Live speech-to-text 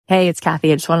Hey, it's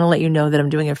Kathy. I just want to let you know that I'm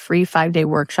doing a free 5-day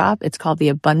workshop. It's called the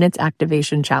Abundance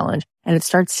Activation Challenge, and it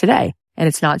starts today. And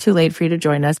it's not too late for you to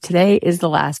join us. Today is the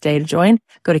last day to join.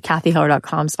 Go to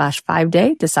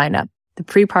kathyheller.com/5day to sign up. The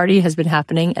pre-party has been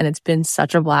happening and it's been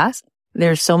such a blast.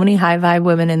 There's so many high vibe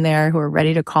women in there who are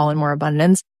ready to call in more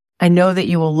abundance. I know that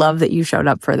you will love that you showed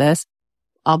up for this.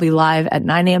 I'll be live at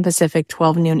 9 a.m. Pacific,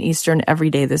 12 noon Eastern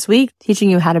every day this week,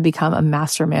 teaching you how to become a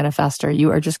master manifester.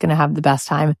 You are just going to have the best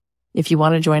time. If you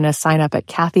want to join us, sign up at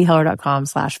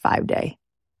kathyheller.com/5day.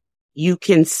 You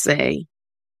can say,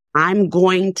 I'm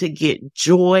going to get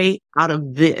joy out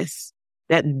of this,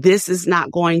 that this is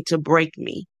not going to break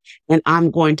me, and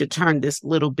I'm going to turn this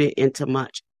little bit into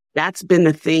much. That's been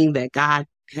the thing that God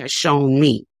has shown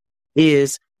me,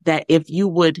 is that if you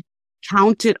would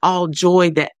count it all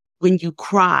joy, that when you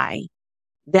cry,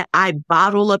 that I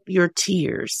bottle up your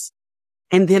tears,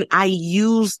 and then I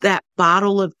use that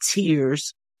bottle of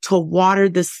tears to water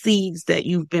the seeds that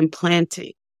you've been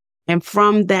planting. And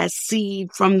from that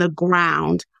seed, from the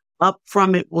ground, up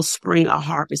from it will spring a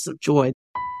harvest of joy.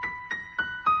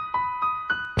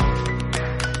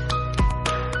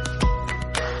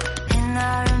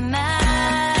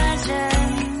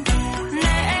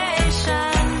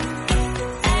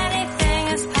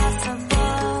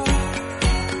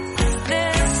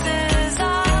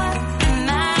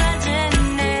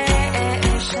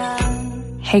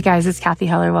 Hey guys, it's Kathy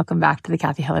Heller. Welcome back to the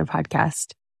Kathy Heller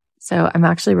podcast. So I'm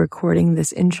actually recording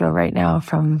this intro right now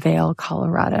from Vail,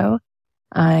 Colorado.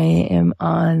 I am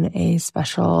on a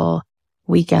special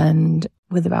weekend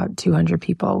with about 200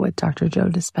 people with Dr. Joe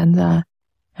Dispenza,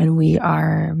 and we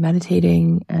are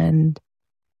meditating, and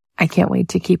I can't wait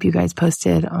to keep you guys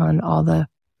posted on all the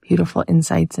beautiful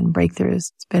insights and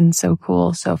breakthroughs. It's been so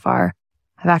cool so far.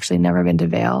 I've actually never been to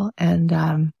Vail,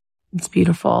 and it's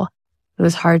beautiful. It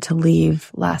was hard to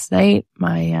leave last night.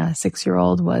 My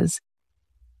 6-year-old was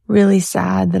really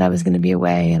sad that I was going to be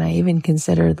away, and I even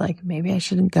considered maybe I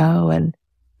shouldn't go. And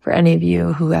for any of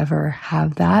you who ever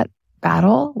have that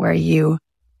battle where you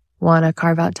want to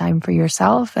carve out time for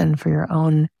yourself and for your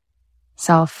own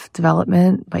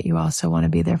self-development, but you also want to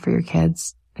be there for your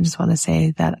kids, I just want to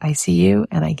say that I see you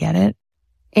and I get it.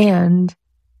 And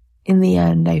in the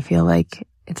end, I feel like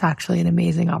it's actually an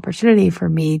amazing opportunity for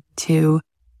me to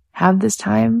have this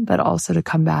time, but also to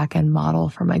come back and model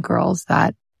for my girls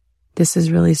that this is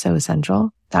really so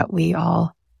essential, that we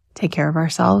all take care of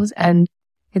ourselves. And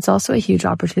it's also a huge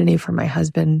opportunity for my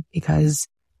husband, because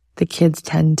the kids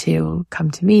tend to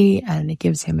come to me, and it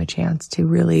gives him a chance to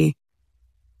really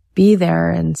be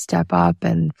there and step up,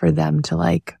 and for them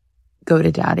to go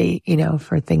to daddy,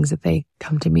 for things that they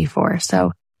come to me for.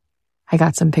 So I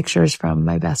got some pictures from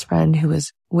my best friend who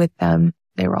was with them.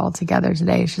 They were all together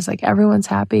today. She's like, everyone's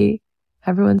happy,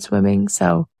 everyone's swimming.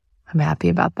 So I'm happy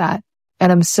about that.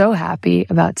 And I'm so happy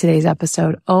about today's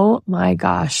episode. Oh my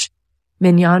gosh.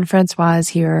 Mignon Francois is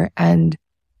here, and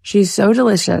she's so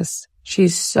delicious.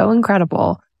 She's so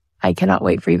incredible. I cannot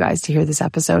wait for you guys to hear this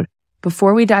episode.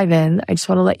 Before we dive in, I just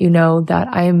want to let you know that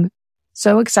I'm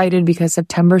so excited because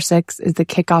September 6th is the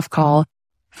kickoff call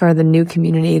for the new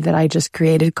community that I just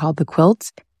created called The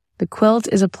Quilt. The Quilt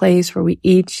is a place where we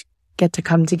each get to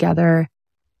come together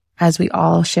as we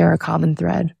all share a common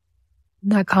thread.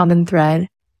 That common thread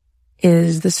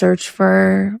is the search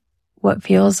for what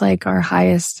feels like our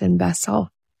highest and best self,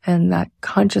 and that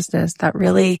consciousness that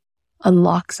really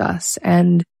unlocks us.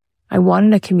 And I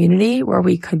wanted a community where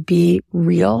we could be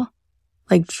real,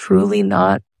 truly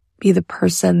not be the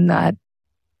person that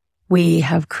we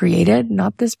have created,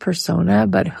 not this persona,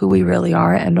 but who we really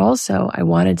are. And also I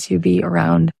wanted to be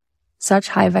around such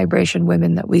high vibration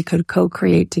women that we could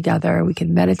co-create together, we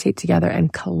can meditate together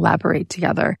and collaborate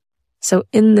together. So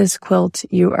in this quilt,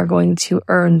 you are going to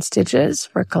earn stitches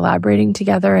for collaborating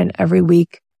together. And every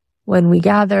week when we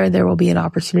gather, there will be an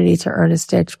opportunity to earn a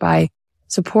stitch by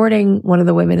supporting one of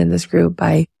the women in this group,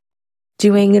 by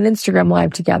doing an Instagram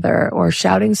live together, or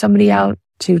shouting somebody out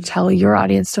to tell your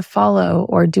audience to follow,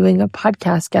 or doing a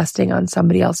podcast guesting on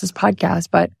somebody else's podcast.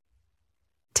 But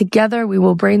together, we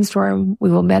will brainstorm, we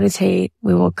will meditate,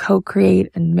 we will co-create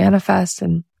and manifest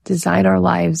and design our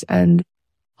lives, and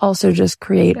also just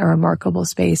create a remarkable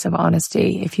space of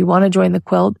honesty. If you want to join the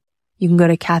quilt, you can go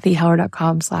to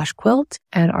kathyheller.com/quilt,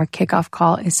 and our kickoff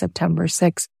call is September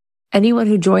 6th. Anyone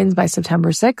who joins by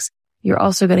September 6th, you're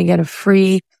also going to get a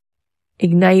free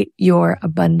Ignite Your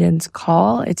Abundance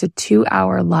call. It's a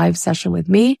 2-hour live session with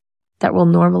me that will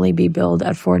normally be billed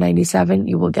at $497.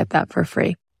 You will get that for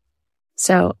free.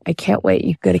 So I can't wait.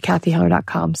 You can go to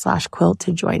kathyheller.com/quilt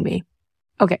to join me.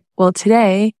 Okay. Well,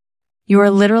 today you are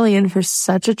literally in for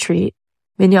such a treat.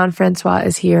 Mignon Francois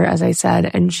is here, as I said,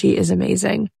 and she is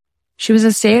amazing. She was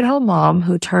a stay-at-home mom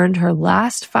who turned her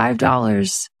last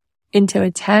 $5 into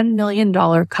a $10 million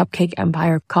cupcake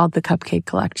empire called the Cupcake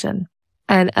Collection.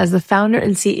 And as the founder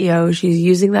and CEO, she's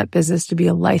using that business to be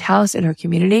a lighthouse in her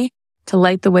community, to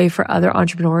light the way for other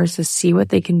entrepreneurs to see what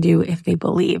they can do if they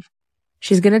believe.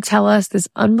 She's going to tell us this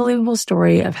unbelievable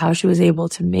story of how she was able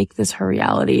to make this her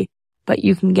reality, but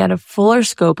you can get a fuller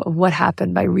scope of what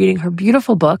happened by reading her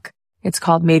beautiful book. It's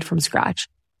called Made from Scratch,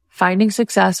 Finding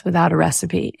Success Without a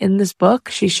Recipe. In this book,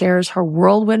 she shares her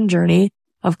whirlwind journey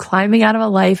of climbing out of a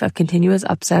life of continuous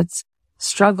upsets,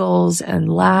 struggles, and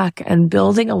lack, and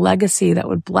building a legacy that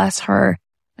would bless her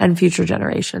and future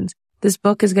generations. This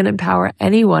book is going to empower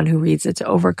anyone who reads it to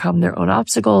overcome their own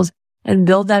obstacles and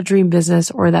build that dream business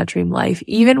or that dream life,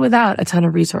 even without a ton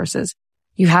of resources.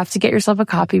 You have to get yourself a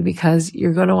copy because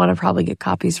you're going to want to probably get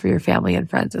copies for your family and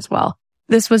friends as well.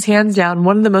 This was hands down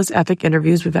one of the most epic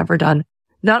interviews we've ever done.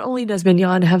 Not only does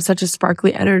Mignon have such a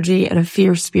sparkly energy and a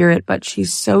fierce spirit, but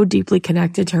she's so deeply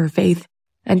connected to her faith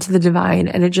and to the divine,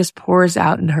 and it just pours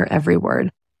out in her every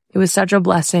word. It was such a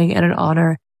blessing and an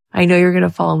honor. I know you're going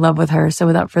to fall in love with her. So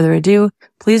without further ado,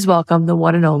 please welcome the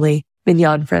one and only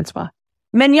Mignon Francois.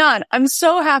 Mignon, I'm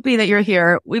so happy that you're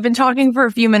here. We've been talking for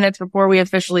a few minutes before we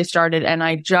officially started, and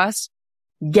I just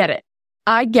get it.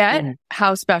 I get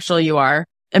how special you are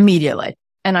immediately,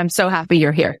 and I'm so happy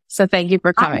you're here. So thank you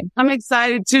for coming. I'm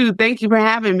excited too. Thank you for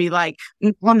having me. Like,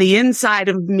 on the inside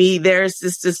of me, there's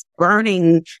this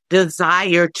burning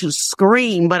desire to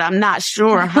scream, but I'm not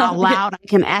sure how loud I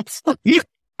can actually.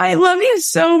 I love you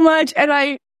so much, and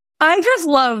I just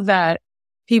love that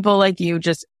people like you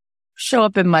just show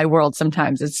up in my world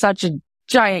sometimes. It's such a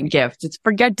giant gift. It's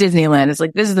forget Disneyland. It's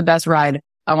like, this is the best ride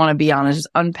I want to be on. Is just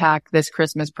unpack this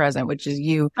Christmas present, which is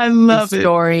you. I love your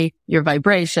story, your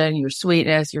vibration, your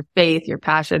sweetness, your faith, your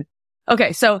passion.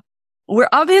 Okay. So we're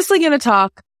obviously going to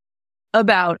talk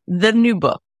about the new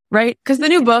book, right? Because the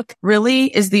new book really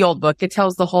is the old book. It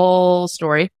tells the whole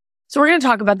story. So we're going to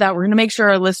talk about that. We're going to make sure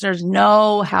our listeners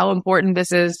know how important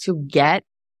this is to get,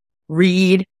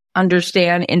 read,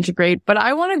 understand, integrate. But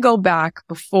I want to go back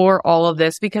before all of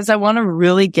this because I want to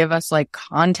really give us like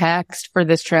context for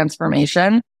this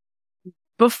transformation.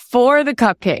 Before the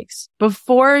cupcakes,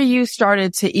 before you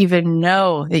started to even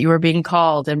know that you were being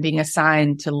called and being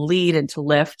assigned to lead and to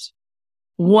lift,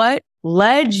 what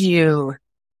led you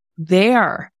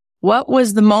there? What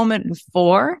was the moment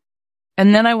before?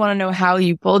 And then I want to know how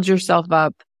you pulled yourself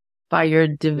up by your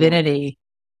divinity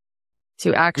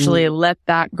to actually let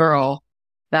that girl,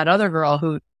 that other girl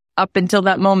who up until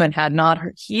that moment had not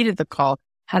heeded the call.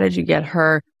 How did you get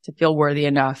her to feel worthy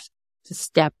enough to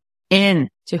step in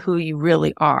to who you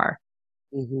really are?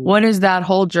 What is that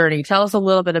whole journey? Tell us a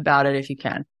little bit about it if you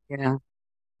can. Yeah.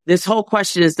 This whole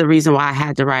question is the reason why I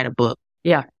had to write a book.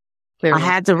 Yeah. Clearly. I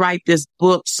had to write this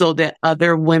book so that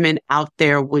other women out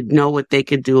there would know what they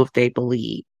could do if they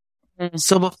believe.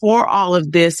 So before all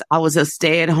of this, I was a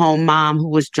stay-at-home mom who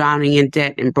was drowning in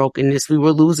debt and brokenness. We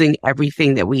were losing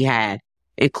everything that we had,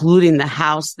 including the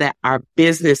house that our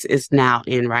business is now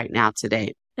in right now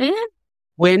today.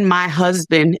 When my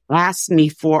husband asked me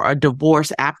for a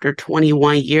divorce after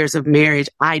 21 years of marriage,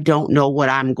 I don't know what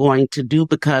I'm going to do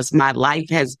because my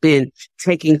life has been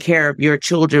taking care of your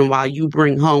children while you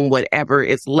bring home whatever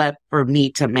is left for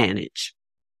me to manage.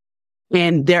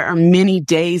 And there are many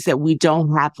days that we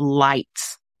don't have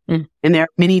lights. And there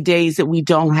are many days that we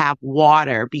don't have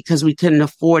water because we couldn't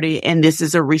afford it. And this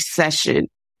is a recession.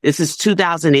 This is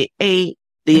 2008.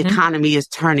 The economy is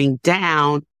turning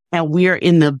down and we're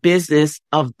in the business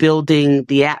of building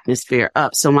the atmosphere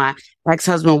up. So my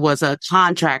ex-husband was a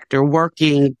contractor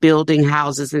working, building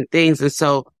houses and things. And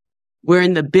so we're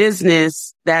in the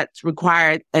business that's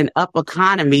required an up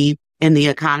economy and the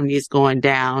economy is going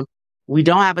down. We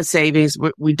don't have a savings.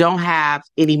 We don't have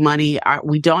any money.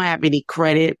 We don't have any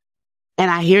credit. And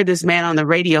I hear this man on the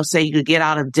radio say you could get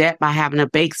out of debt by having a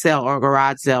bake sale or a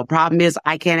garage sale. Problem is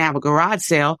I can't have a garage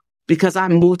sale because I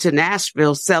moved to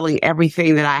Nashville selling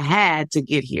everything that I had to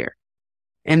get here.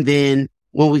 And then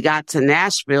when we got to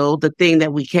Nashville, the thing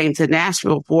that we came to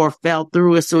Nashville for fell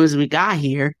through as soon as we got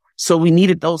here. So we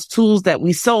needed those tools that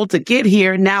we sold to get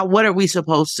here. Now, what are we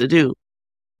supposed to do?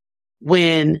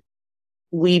 When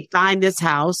we find this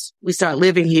house, we start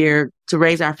living here to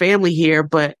raise our family here,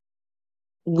 but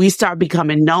we start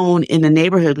becoming known in the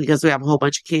neighborhood because we have a whole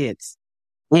bunch of kids.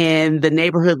 And the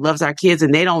neighborhood loves our kids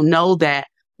and they don't know that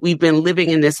we've been living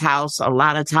in this house a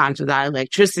lot of times without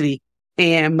electricity.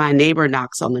 And my neighbor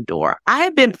knocks on the door. I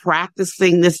had been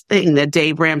practicing this thing that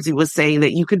Dave Ramsey was saying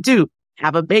that you could do,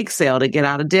 have a bake sale to get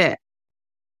out of debt.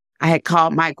 I had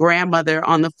called my grandmother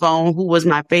on the phone, who was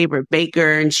my favorite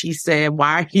baker. And she said,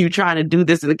 why are you trying to do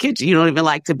this in the kitchen? You don't even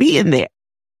like to be in there.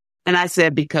 And I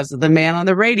said, because of the man on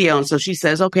the radio. And so she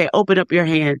says, okay, open up your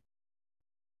hand.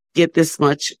 Get this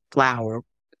much flour.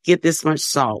 Get this much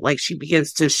salt. Like, she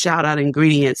begins to shout out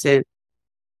ingredients. And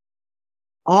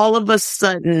all of a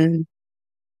sudden,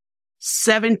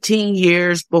 17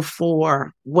 years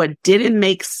before, what didn't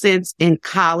make sense in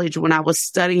college when I was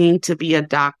studying to be a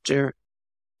doctor,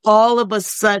 all of a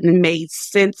sudden made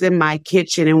sense in my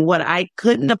kitchen. And what I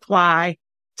couldn't apply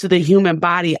to the human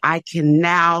body, I can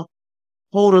now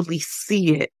totally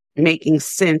see it making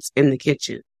sense in the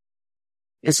kitchen.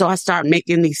 And so I start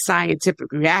making these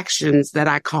scientific reactions that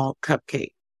I call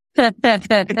Cupcake. And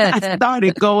I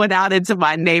started going out into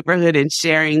my neighborhood and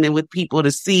sharing them with people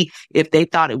to see if they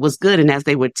thought it was good. And as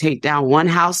they would take down one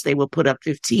house, they would put up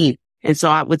 15. And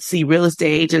so I would see real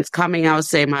estate agents coming. I would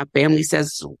say, my family says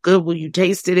it's so good. Will you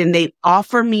taste it? And they'd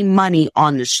offer me money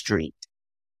on the street.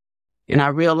 And I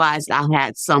realized I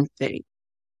had something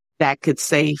that could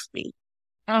save me.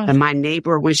 And my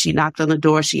neighbor, when she knocked on the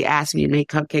door, she asked me to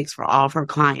make cupcakes for all of her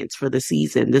clients for the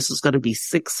season. This was going to be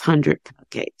 600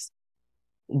 cupcakes.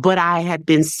 But I had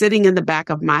been sitting in the back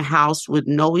of my house with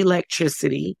no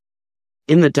electricity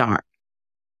in the dark.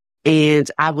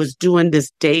 And I was doing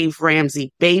this Dave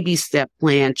Ramsey baby step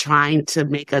plan, trying to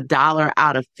make $1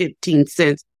 out of 15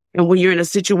 cents. And when you're in a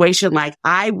situation like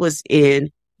I was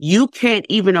in, you can't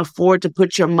even afford to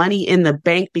put your money in the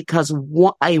bank because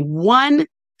a 1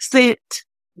 cent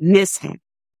mishap.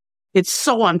 It's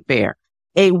so unfair.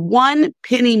 A 1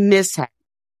 penny mishap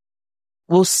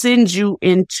will send you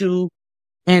into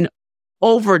an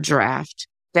overdraft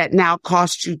that now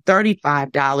costs you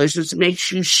 $35, which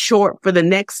makes you short for the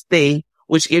next thing,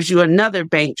 which gives you another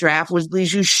bank draft, which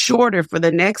leaves you shorter for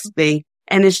the next thing.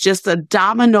 And it's just a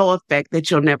domino effect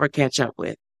that you'll never catch up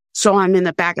with. So I'm in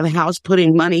the back of the house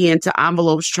putting money into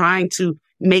envelopes, trying to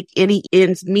make any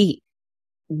ends meet.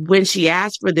 When she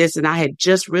asked for this, and I had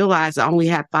just realized I only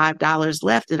had $5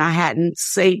 left and I hadn't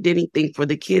saved anything for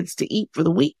the kids to eat for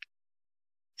the week.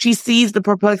 She sees the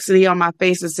perplexity on my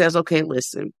face and says, okay,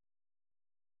 listen,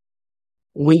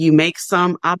 when you make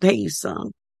some, I'll pay you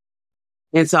some.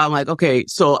 And so I'm like, okay,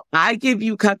 so I give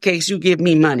you cupcakes, you give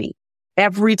me money.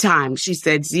 Every time she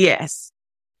says yes.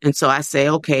 And so I say,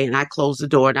 okay, and I close the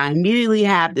door and I immediately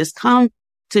have this come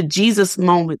to Jesus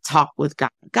moment talk with God.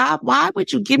 God, why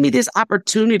would you give me this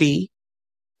opportunity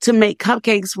to make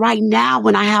cupcakes right now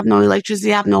when I have no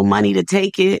electricity, I have no money to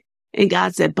take it? And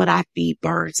God said, but I feed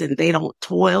birds and they don't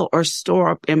toil or store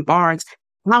up in barns.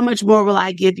 How much more will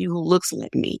I give you who looks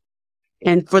like me?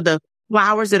 And for the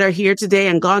flowers that are here today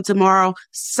and gone tomorrow,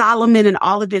 Solomon in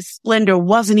all of his splendor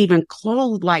wasn't even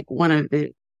clothed like one of them.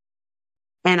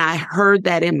 And I heard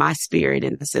that in my spirit.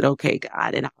 And I said, okay,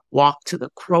 God. And I walked to the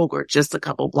Kroger just a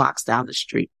couple blocks down the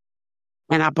street.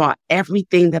 And I bought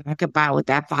everything that I could buy with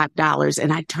that $5.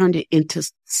 And I turned it into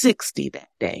 60 that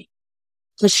day.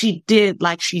 So she did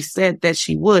like she said that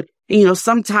she would. And, you know,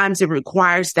 sometimes it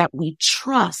requires that we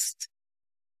trust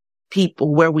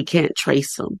people where we can't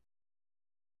trace them.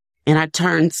 And I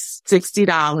turned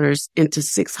 $60 into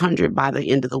 600 by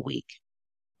the end of the week.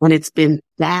 And it's been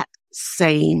that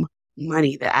same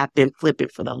money that I've been flipping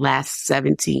for the last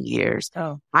 17 years.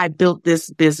 Oh. I built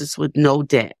this business with no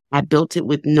debt. I built it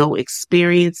with no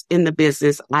experience in the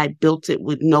business. I built it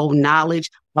with no knowledge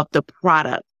of the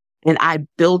product. And I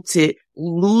built it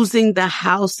losing the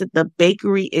house that the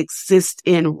bakery exists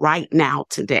in right now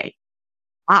today.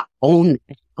 I own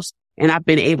the house. And I've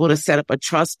been able to set up a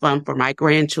trust fund for my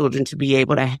grandchildren to be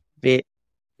able to have it,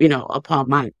 you know, upon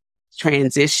my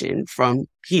transition from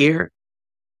here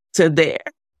to there.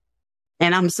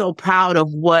 And I'm so proud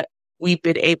of what we've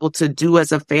been able to do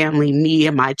as a family, me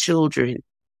and my children,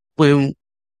 when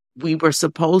we were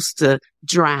supposed to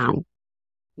drown,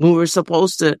 when we were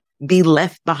supposed to be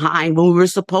left behind, when we were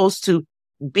supposed to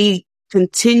be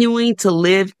continuing to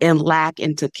live in lack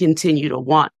and to continue to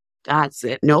want. God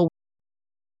said, no.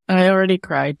 I already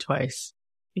cried twice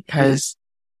because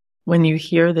when you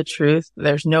hear the truth,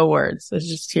 there's no words. There's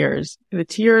just tears. The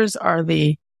tears are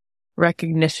the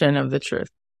recognition of the truth.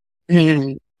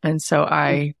 Mm-hmm. And so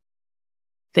I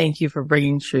thank you for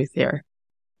bringing truth here.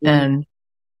 And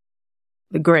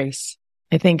the grace,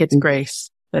 I think it's grace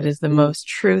that is the most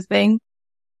true thing,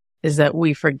 is that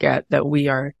we forget that we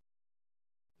are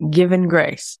given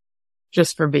grace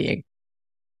just for being.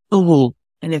 Mm-hmm.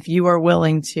 And if you are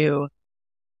willing to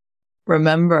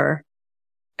remember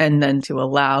and then to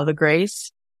allow the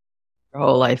grace, your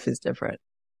whole life is different.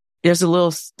 There's a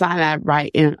little sign I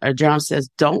write in a journal that says,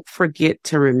 don't forget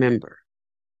to remember.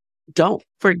 Don't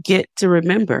forget to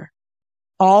remember.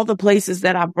 all the places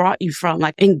that I brought you from.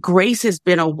 Like, and grace has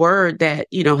been a word that,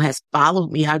 has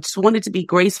followed me. I just wanted to be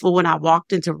graceful when I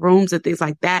walked into rooms and things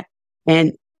like that.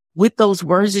 And with those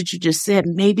words that you just said,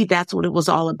 maybe that's what it was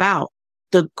all about.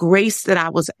 The grace that I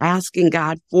was asking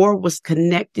God for was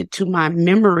connected to my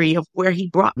memory of where he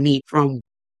brought me from,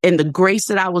 and the grace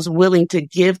that I was willing to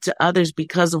give to others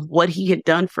because of what he had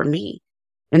done for me.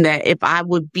 And that if I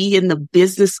would be in the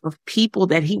business of people,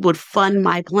 that he would fund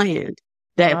my plan,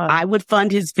 that if I would fund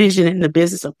his vision in the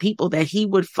business of people, that he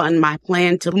would fund my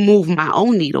plan to move my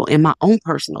own needle in my own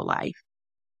personal life.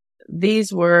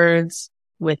 These words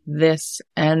with this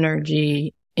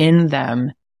energy in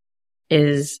them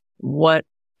is what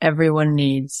everyone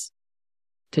needs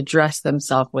to dress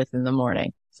themselves with in the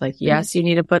morning. It's like, yes, you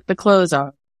need to put the clothes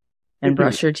on and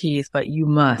brush your teeth, but you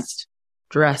must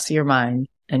dress your mind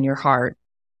and your heart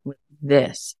with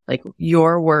this, like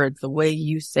your words, the way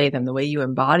you say them, the way you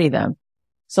embody them.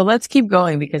 So let's keep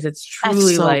going, because it's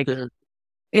truly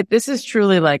this is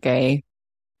truly like a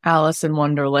Alice in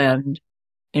Wonderland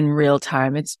in real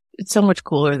time. It's so much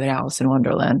cooler than Alice in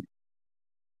Wonderland.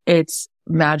 It's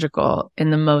magical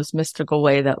in the most mystical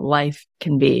way that life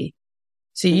can be.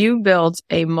 So you built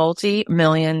a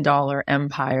multi-million-dollar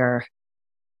empire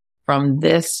from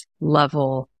this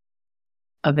level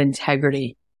of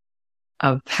integrity,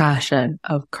 of passion,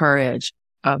 of courage,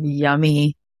 of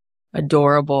yummy,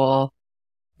 adorable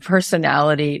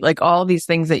personality, like all these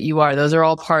things that you are. Those are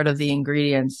all part of the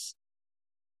ingredients.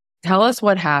 Tell us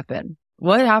what happened.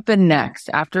 What happened next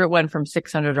after it went from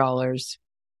 $600?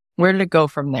 Where did it go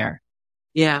from there?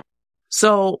 Yeah.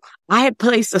 So I had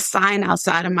placed a sign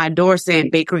outside of my door saying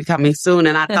bakery coming soon.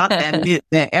 And I thought that meant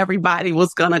that everybody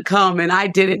was going to come. And I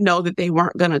didn't know that they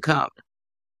weren't going to come.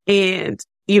 And,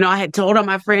 I had told all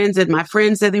my friends, and my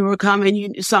friends said they were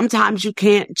coming. Sometimes you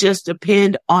can't just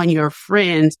depend on your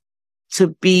friends to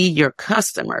be your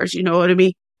customers. You know what I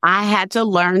mean? I had to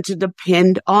learn to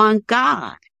depend on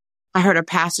God. I heard a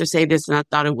pastor say this, and I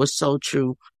thought it was so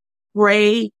true.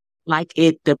 Pray like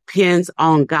it depends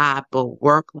on God, but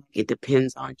work like it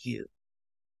depends on you.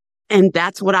 And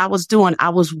that's what I was doing. I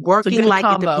was working like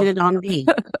it depended on me,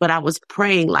 but I was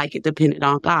praying like it depended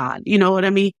on God. You know what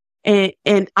I mean? And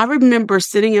I remember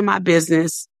sitting in my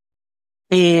business,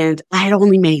 and I had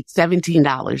only made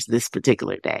 $17 this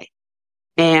particular day.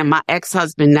 And my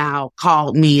ex-husband now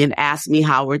called me and asked me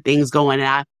how were things going. And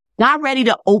I not ready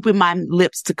to open my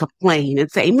lips to complain and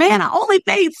say, man, I only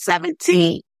made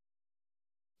 17.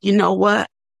 You know what?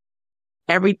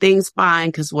 Everything's fine,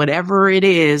 because whatever it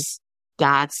is,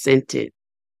 God sent it.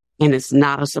 And it's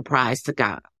not a surprise to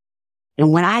God.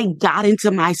 And when I got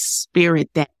into my spirit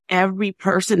that every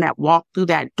person that walked through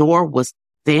that door was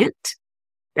sent,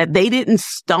 that they didn't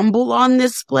stumble on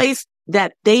this place,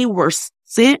 that they were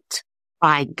sent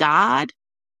by God,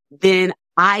 then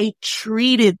I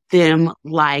treated them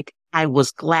like I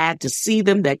was glad to see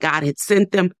them, that God had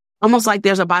sent them. Almost like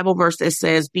there's a Bible verse that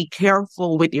says, be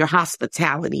careful with your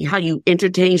hospitality, how you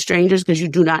entertain strangers, because you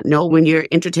do not know when you're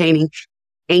entertaining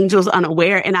angels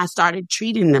unaware. And I started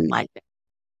treating them like that.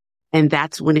 And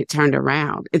that's when it turned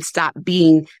around. It stopped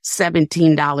being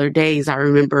 $17 days. I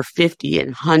remember $50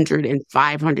 and $100 and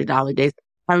 $500 days.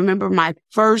 I remember my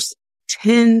first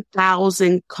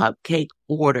 10,000 cupcake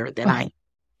order that I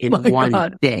in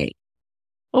one day.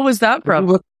 What was that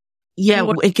from?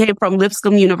 It came from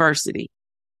Lipscomb University,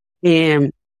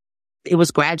 and it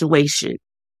was graduation.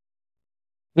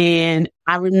 And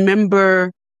I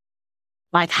remember,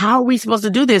 like, how are we supposed to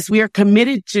do this? We are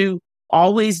committed to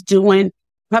always doing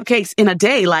cupcakes in a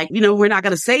day. Like, we're not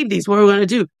going to save these. What are we going to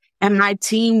do? And my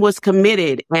team was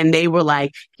committed, and they were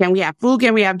like, can we have food?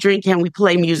 Can we have drink? Can we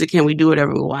play music? Can we do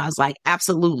whatever we want? I was like,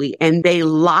 absolutely. And they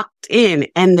locked in,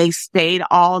 and they stayed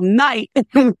all night.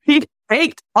 We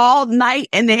baked all night,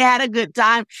 and they had a good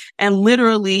time. And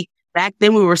literally back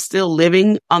then we were still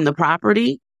living on the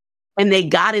property, and they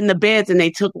got in the beds and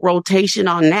they took rotation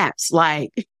on naps.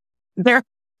 Like their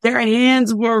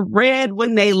hands were red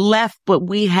when they left, but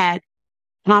we had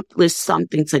accomplished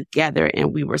something together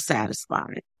and we were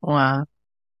satisfied. Wow.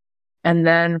 And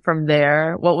then from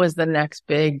there, what was the next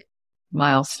big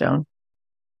milestone?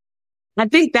 I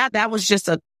think that was just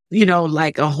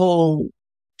like a whole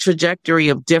trajectory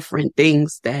of different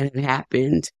things that had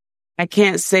happened. I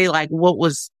can't say like what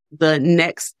was the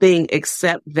next thing,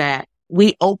 except that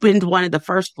we opened one of the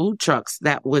first food trucks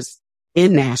that was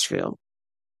in Nashville,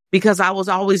 because I was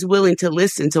always willing to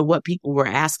listen to what people were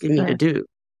asking me to do.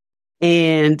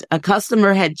 And a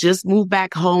customer had just moved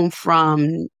back home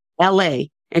from LA,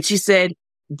 and she said,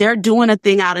 they're doing a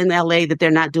thing out in LA that they're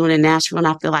not doing in Nashville. And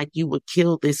I feel like you would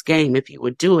kill this game if you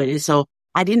would do it. And so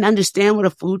I didn't understand what a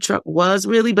food truck was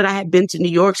really, but I had been to New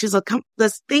York. She's like, come,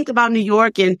 let's think about New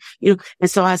York. And,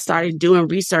 and so I started doing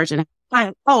research and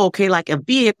I, oh, okay, like a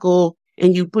vehicle,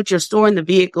 and you put your store in the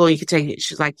vehicle and you can take it.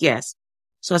 She's like, yes.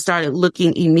 So I started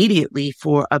looking immediately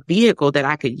for a vehicle that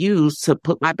I could use to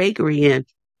put my bakery in.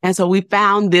 And so we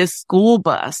found this school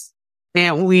bus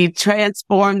and we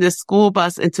transformed this school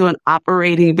bus into an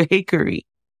operating bakery.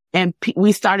 And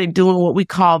we started doing what we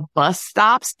call bus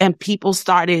stops, and people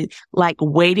started like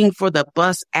waiting for the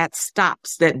bus at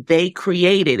stops that they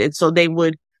created. And so they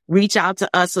would reach out to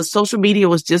us. So social media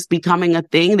was just becoming a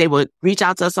thing. They would reach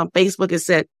out to us on Facebook and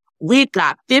said, we've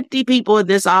got 50 people in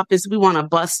this office. We want a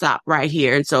bus stop right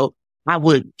here. And so I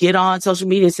would get on social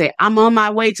media and say, I'm on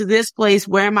my way to this place.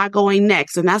 Where am I going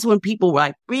next? And that's when people were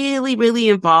like really, really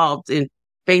involved in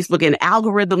Facebook, and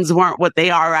algorithms weren't what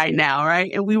they are right now,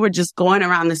 right? And we were just going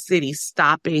around the city,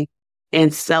 stopping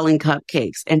and selling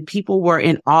cupcakes. And people were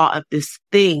in awe of this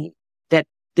thing that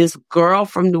this girl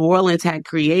from New Orleans had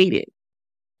created.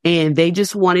 And they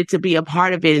just wanted to be a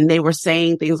part of it. And they were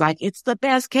saying things like, it's the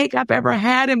best cake I've ever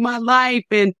had in my life.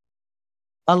 And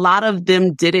a lot of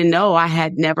them didn't know I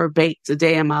had never baked a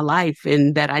day in my life,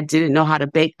 and that I didn't know how to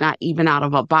bake, not even out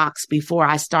of a box, before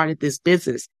I started this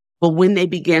business. But when they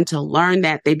began to learn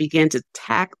that, they began to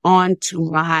tack on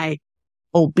to my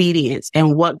obedience.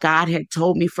 And what God had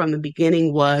told me from the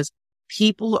beginning was,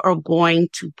 people are going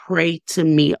to pray to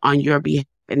me on your behalf,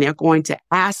 and they're going to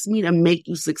ask me to make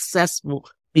you successful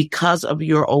because of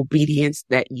your obedience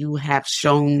that you have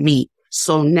shown me.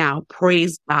 So now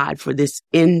praise God for this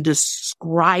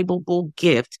indescribable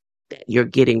gift that you're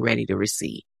getting ready to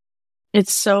receive.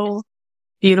 It's so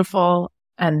beautiful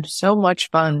and so much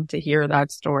fun to hear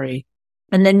that story.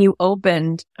 And then you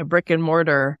opened a brick and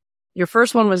mortar. Your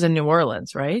first one was in New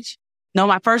Orleans, right? No,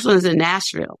 my first one is in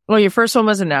Nashville. Well, your first one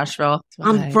was in Nashville.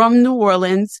 I'm from New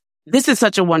Orleans. This is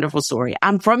such a wonderful story.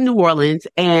 I'm from New Orleans,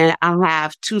 and I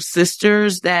have two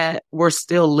sisters that were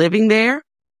still living there.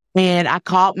 And I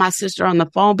called my sister on the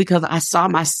phone because I saw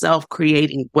myself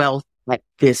creating wealth at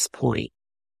this point.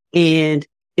 And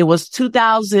it was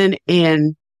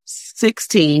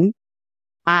 2016.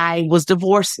 I was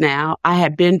divorced now. I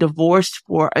had been divorced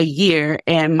for a year,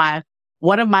 and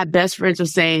one of my best friends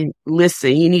was saying,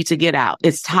 listen, you need to get out.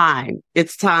 It's time.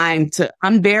 It's time to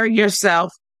unbury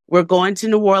yourself. We're going to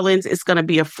New Orleans. It's going to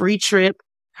be a free trip.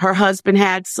 Her husband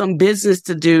had some business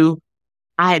to do.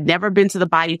 I had never been to the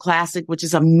Bayou Classic, which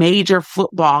is a major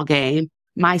football game.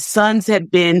 My sons had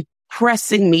been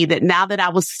pressing me that now that I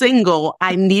was single,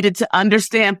 I needed to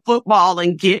understand football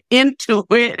and get into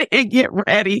it and get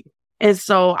ready. And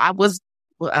so I was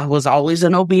always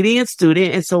an obedient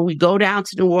student. And so we go down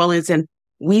to New Orleans and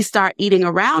we start eating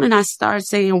around, and I started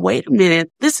saying, wait a minute,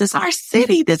 this is our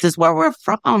city. This is where we're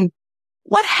from.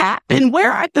 What happened?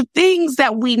 Where are the things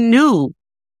that we knew?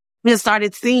 We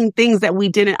started seeing things that we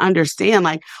didn't understand.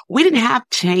 Like, we didn't have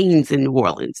chains in New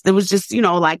Orleans. There was just,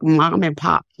 like mom and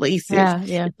pop places.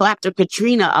 Yeah. So after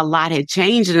Katrina, a lot had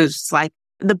changed. And it's just like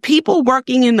the people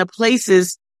working in the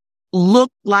places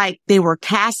looked like they were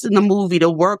cast in the movie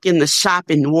to work in the shop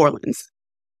in New Orleans,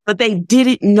 but they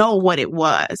didn't know what it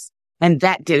was. And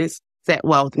that didn't sit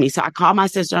well with me. So I called my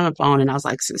sister on the phone and I was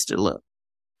like, sister, look,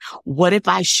 what if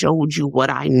I showed you what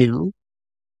I knew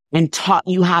and taught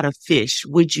you how to fish?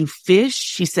 Would you fish?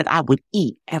 She said, I would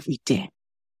eat every day.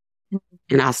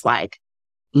 And I was like,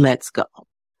 let's go.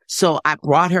 So I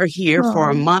brought her here for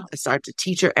a month. I started to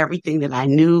teach her everything that I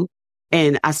knew.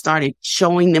 And I started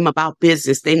showing them about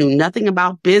business. They knew nothing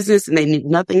about business and they knew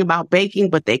nothing about baking,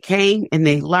 but they came and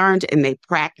they learned and they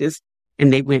practiced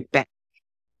and they went back.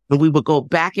 And we would go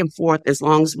back and forth as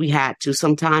long as we had to.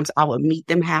 Sometimes I would meet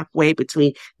them halfway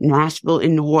between Nashville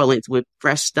and New Orleans with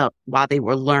fresh stuff while they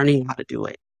were learning how to do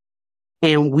it.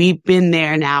 And we've been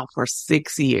there now for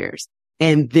 6 years.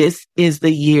 And this is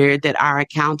the year that our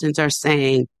accountants are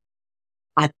saying,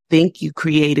 I think you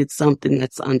created something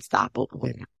that's unstoppable.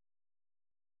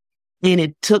 And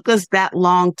it took us that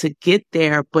long to get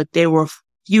there, but they were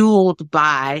fueled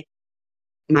by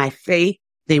my faith.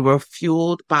 They were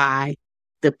fueled by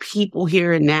the people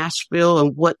here in Nashville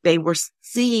and what they were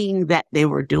seeing that they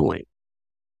were doing.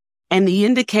 And the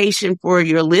indication for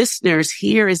your listeners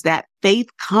here is that faith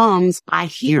comes by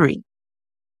hearing.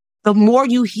 The more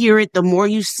you hear it, the more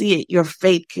you see it, your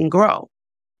faith can grow.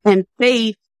 And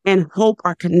faith and hope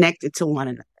are connected to one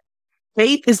another.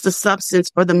 Faith is the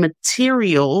substance or the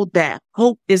material that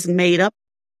hope is made up,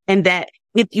 and that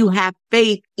if you have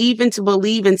faith, even to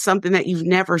believe in something that you've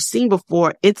never seen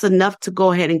before, it's enough to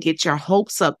go ahead and get your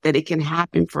hopes up that it can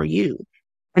happen for you.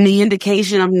 And the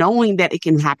indication of knowing that it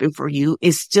can happen for you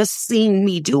is just seeing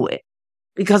me do it.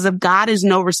 Because if God is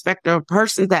no respecter of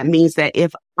persons, that means that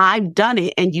if I've done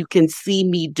it and you can see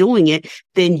me doing it,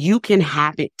 then you can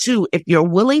have it too. If you're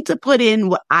willing to put in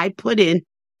what I put in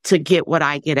to get what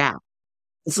I get out.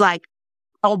 It's like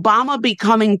Obama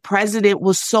becoming president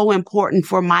was so important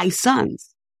for my sons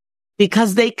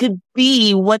because they could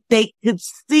be what they could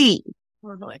see.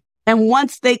 Totally. And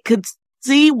once they could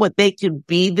see what they could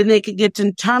be, then they could get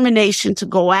determination to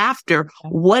go after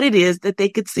what it is that they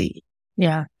could see.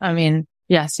 Yeah. I mean,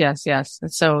 yes.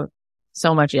 It's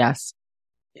so much yes.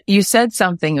 You said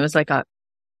something, it was like a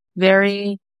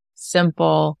very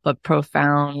simple but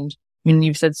profound. I mean,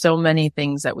 you've said so many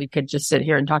things that we could just sit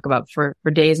here and talk about for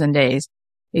days and days.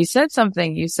 You said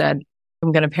something, you said,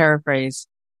 I'm going to paraphrase.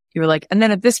 You were like, and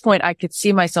then at this point, I could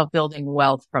see myself building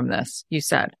wealth from this, you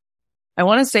said. I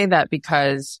want to say that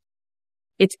because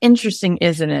it's interesting,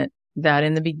 isn't it, that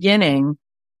in the beginning,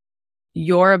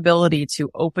 your ability to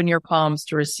open your palms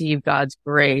to receive God's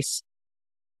grace,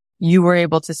 you were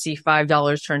able to see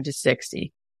 $5 turn to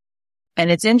 60. And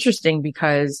it's interesting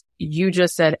because you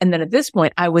just said, and then at this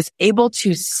point, I was able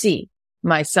to see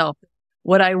myself.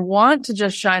 What I want to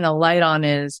just shine a light on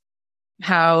is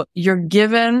how you're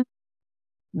given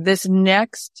this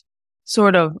next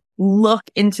sort of look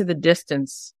into the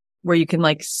distance where you can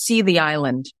like see the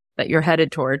island that you're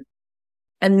headed toward.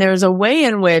 And there's a way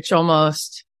in which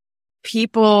almost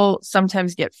people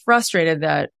sometimes get frustrated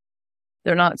that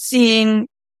they're not seeing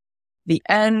the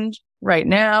end right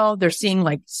now. They're seeing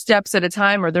like steps at a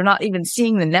time, or they're not even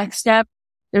seeing the next step.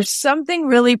 There's something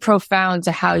really profound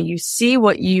to how you see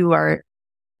what you are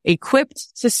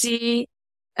equipped to see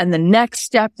and the next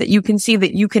step that you can see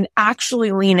that you can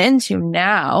actually lean into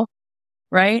now,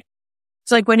 right?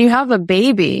 It's like when you have a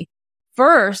baby,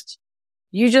 first,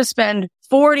 you just spend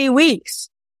 40 weeks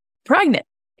pregnant.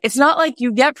 It's not like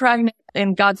you get pregnant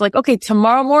and God's like, okay,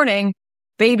 tomorrow morning,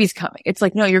 baby's coming. It's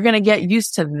like, no, you're going to get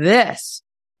used to this,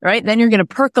 right? Then you're going to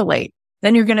percolate.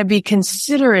 Then you're going to be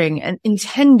considering and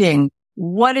intending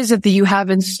what is it that you have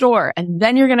in store. And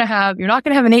then you're not going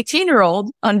to have an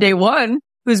 18-year-old on day one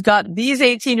who's got these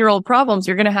 18-year-old problems.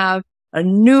 You're going to have a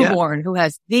newborn who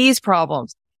has these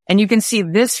problems. And you can see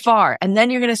this far. And then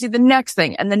you're going to see the next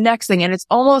thing and the next thing. And it's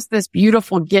almost this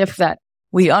beautiful gift that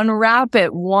we unwrap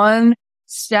it one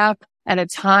step at a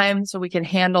time so we can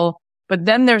handle. But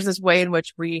then there's this way in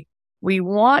which we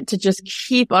want to just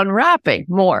keep unwrapping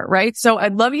more, right? So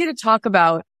I'd love you to talk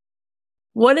about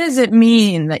what does it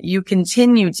mean that you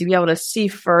continue to be able to see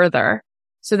further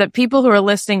so that people who are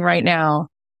listening right now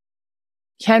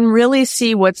can really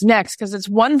see what's next? Because it's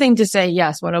one thing to say,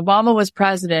 yes, when Obama was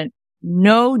president,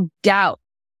 no doubt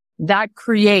that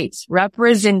creates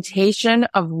representation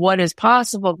of what is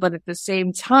possible. But at the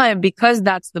same time, because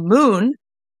that's the moon,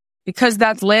 because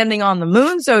that's landing on the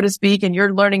moon, so to speak, and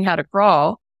you're learning how to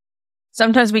crawl,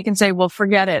 sometimes we can say, well,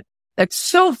 forget it. That's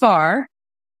so far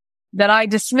that I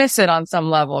dismiss it on some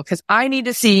level because I need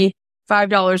to see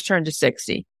 $5 turn to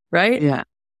 60, right? Yeah.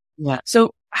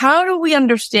 So how do we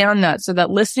understand that so that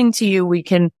listening to you,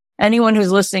 anyone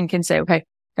who's listening can say, okay,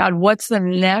 God, what's the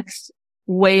next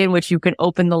way in which you can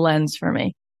open the lens for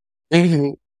me?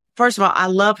 Mm-hmm. First of all, I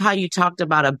love how you talked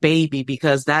about a baby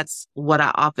because that's what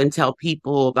I often tell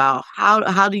people about.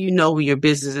 How do you know when your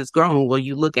business is growing? Well,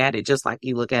 you look at it just like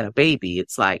you look at a baby.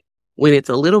 It's like when it's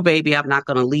a little baby, I'm not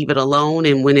going to leave it alone.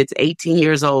 And when it's 18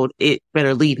 years old, it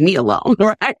better leave me alone,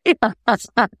 right?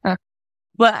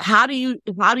 But how do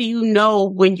you know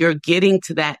when you're getting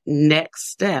to that next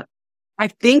step? I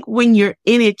think when you're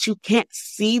in it, you can't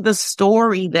see the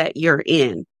story that you're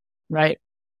in, right?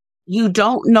 You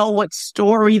don't know what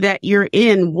story that you're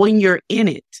in when you're in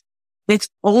it. It's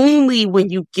only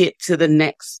when you get to the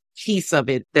next piece of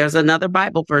it. There's another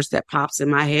Bible verse that pops in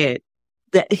my head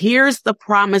that here's the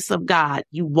promise of God.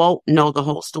 You won't know the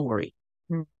whole story.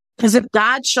 Because if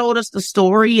God showed us the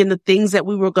story and the things that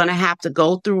we were going to have to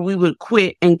go through, we would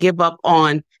quit and give up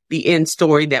on the end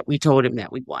story that we told him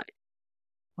that we wanted.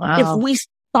 Wow. If we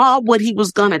saw what he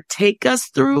was going to take us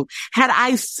through, had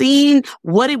I seen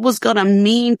what it was going to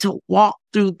mean to walk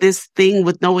through this thing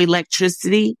with no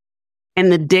electricity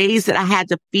and the days that I had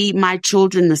to feed my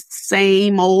children the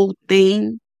same old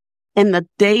thing and the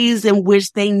days in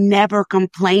which they never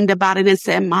complained about it and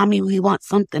said, Mommy, we want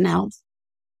something else.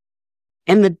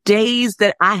 And the days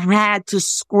that I had to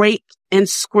scrape and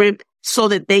scrimp so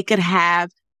that they could have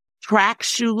track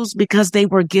shoes because they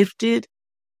were gifted.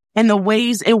 And the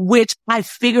ways in which I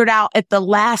figured out at the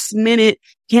last minute,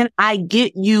 can I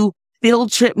get you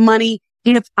field trip money?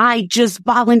 If I just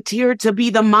volunteer to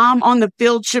be the mom on the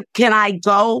field trip, can I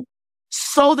go?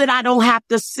 So that I don't have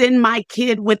to send my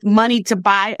kid with money to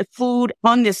buy food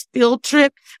on this field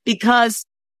trip because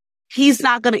he's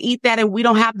not going to eat that and we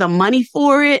don't have the money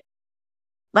for it.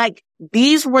 Like,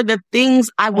 these were the things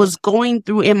I was going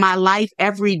through in my life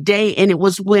every day. And it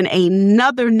was when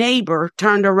another neighbor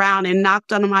turned around and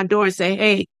knocked on my door and said,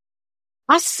 hey,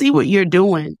 I see what you're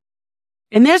doing.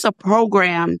 And there's a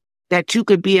program that you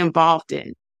could be involved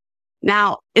in.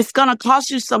 Now, it's going to cost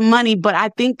you some money, but I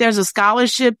think there's a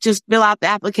scholarship. Just fill out the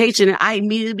application. And I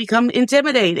immediately become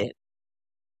intimidated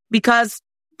because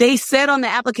they said on the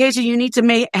application, you need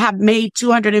to have made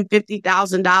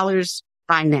 $250,000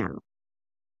 by now.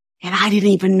 And I didn't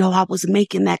even know I was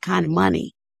making that kind of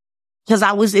money because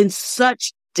I was in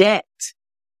such debt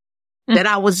that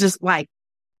I was just like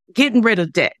getting rid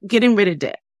of debt.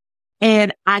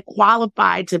 And I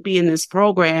qualified to be in this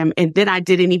program. And then I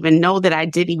didn't even know that I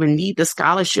didn't even need the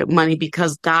scholarship money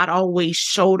because God always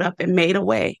showed up and made a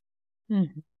way.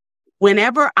 Mm-hmm.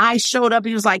 Whenever I showed up,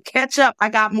 he was like, catch up. I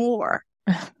got more.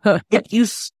 If you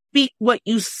speak what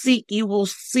you seek, you will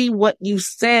see what you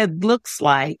said looks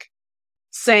like.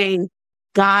 Saying,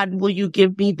 God, will you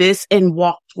give me this, and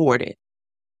walk toward it?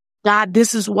 God,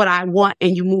 this is what I want,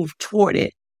 and you move toward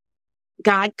it.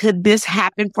 God, could this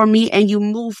happen for me? And you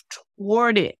move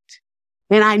toward it.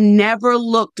 And I never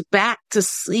looked back to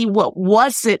see what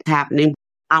wasn't happening.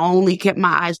 I only kept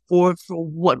my eyes forward for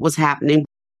what was happening.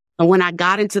 And when I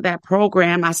got into that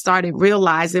program, I started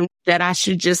realizing that I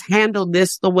should just handle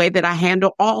this the way that I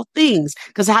handle all things.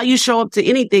 Because how you show up to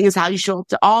anything is how you show up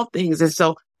to all things. And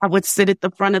so I would sit at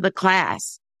the front of the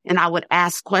class and I would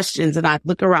ask questions and I'd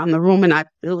look around the room and I'd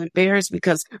feel embarrassed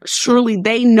because surely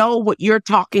they know what you're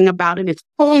talking about. And it's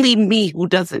only me who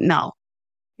doesn't know.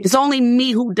 It's only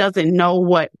me who doesn't know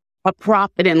what a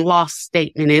profit and loss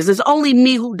statement is. It's only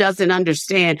me who doesn't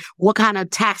understand what kind of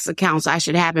tax accounts I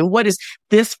should have and what is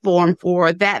this form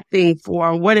for, that thing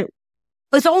for,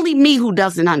 it's only me who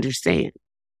doesn't understand.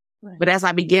 Right. But as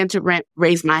I began to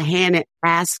raise my hand and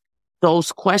ask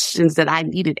those questions that I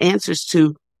needed answers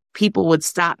to, people would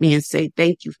stop me and say,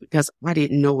 thank you, because I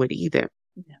didn't know it either.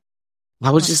 Yeah. I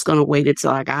was just going to wait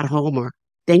until I got home, or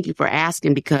thank you for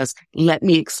asking, because let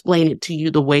me explain it to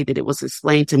you the way that it was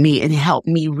explained to me and help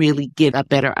me really get a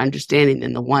better understanding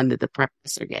than the one that the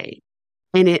professor gave.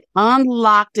 And it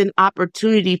unlocked an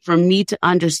opportunity for me to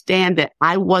understand that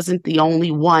I wasn't the only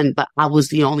one, but I was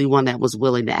the only one that was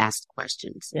willing to ask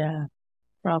questions. Yeah.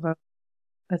 Bravo.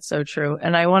 That's so true.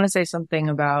 And I want to say something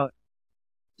about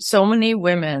so many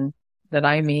women that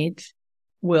I meet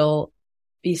will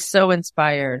be so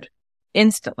inspired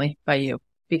instantly by you,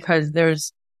 because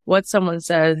there's what someone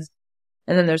says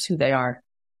and then there's who they are.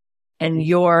 And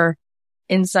your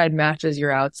inside matches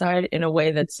your outside in a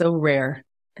way that's so rare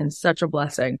and such a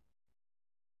blessing.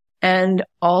 And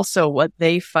also what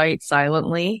they fight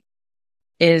silently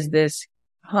is this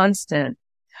constant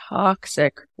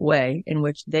toxic way in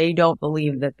which they don't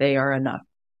believe that they are enough.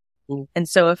 And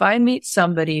so if I meet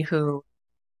somebody who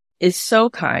is so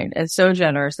kind and so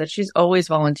generous that she's always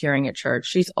volunteering at church,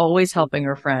 she's always helping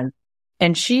her friend,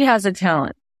 and she has a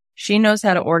talent, she knows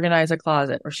how to organize a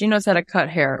closet, or she knows how to cut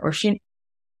hair,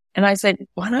 and I said,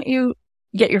 why don't you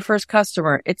get your first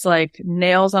customer? It's like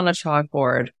nails on a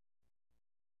chalkboard.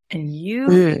 And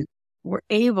you were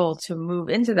able to move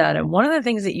into that. And one of the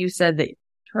things that you said that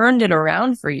turned it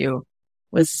around for you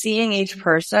was seeing each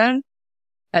person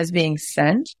as being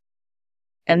sent.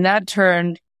 And that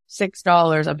turned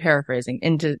 $6, I'm paraphrasing,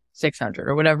 into 600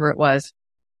 or whatever it was.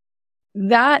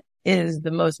 That is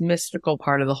the most mystical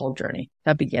part of the whole journey,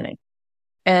 that beginning.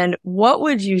 And what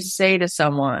would you say to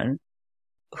someone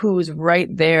who's right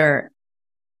there?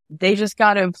 They just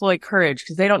got to employ courage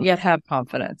because they don't yet have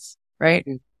confidence, right?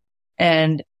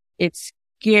 And it's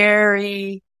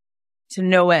scary to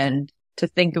no end to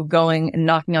think of going and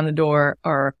knocking on the door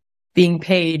or being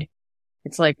paid.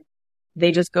 It's like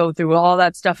they just go through all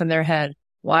that stuff in their head.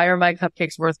 Why are my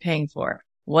cupcakes worth paying for?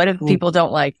 What if people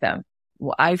don't like them?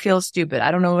 Well, I feel stupid.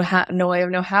 I don't know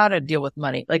how to deal with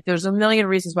money. Like, there's a million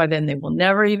reasons why then they will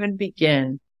never even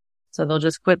begin. So they'll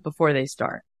just quit before they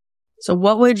start. So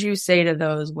what would you say to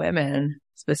those women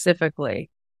specifically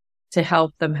to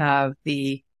help them have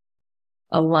the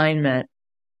alignment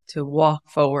to walk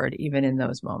forward even in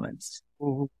those moments?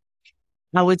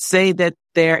 I would say that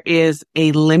there is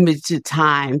a limited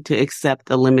time to accept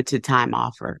the limited time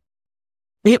offer.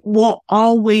 It won't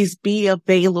always be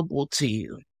available to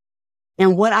you.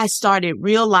 And what I started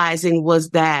realizing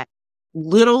was that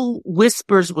little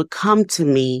whispers would come to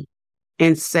me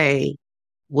and say,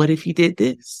 what if you did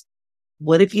this?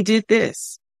 What if you did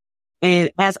this?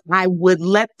 And as I would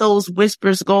let those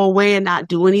whispers go away and not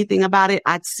do anything about it,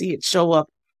 I'd see it show up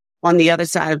on the other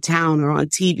side of town or on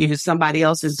TV or somebody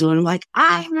else is doing it. I'm like,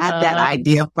 I had that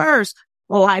idea first.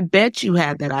 Oh, I bet you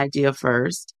had that idea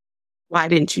first. Why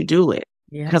didn't you do it?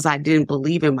 Yeah. Because I didn't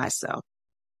believe in myself.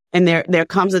 And there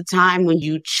comes a time when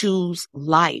you choose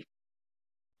life.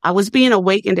 I was being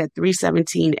awakened at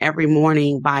 3:17 every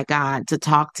morning by God to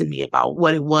talk to me about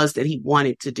what it was that he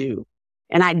wanted to do.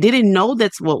 And I didn't know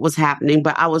that's what was happening,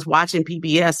 but I was watching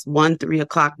PBS 3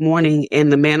 o'clock morning,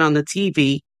 and the man on the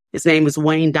TV, his name is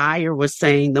Wayne Dyer, was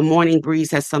saying, the morning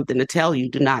breeze has something to tell you.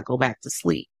 Do not go back to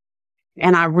sleep.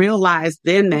 And I realized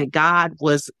then that God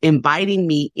was inviting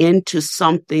me into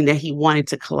something that he wanted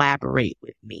to collaborate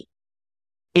with me.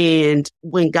 And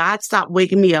when God stopped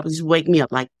waking me up, he was waking me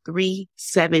up like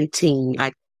 3:17,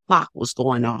 like clock was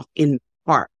going off in the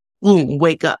heart. Boom,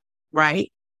 wake up,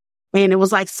 right? And it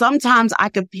was like sometimes I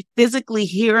could physically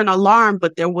hear an alarm,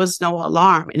 but there was no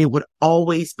alarm, and it would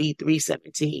always be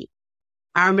 3:17.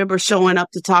 I remember showing up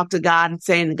to talk to God and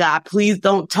saying to God, please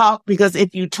don't talk, because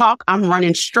if you talk, I'm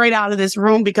running straight out of this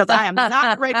room because I am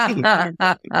not ready.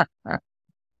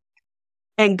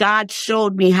 And God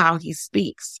showed me how he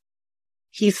speaks.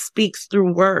 He speaks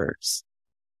through words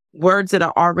that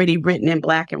are already written in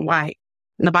black and white.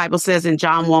 And the Bible says in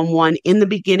John 1:1, in the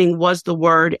beginning was the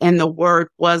Word, and the Word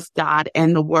was God,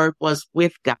 and the Word was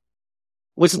with God,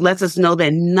 which lets us know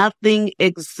that nothing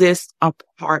exists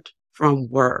apart from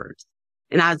words.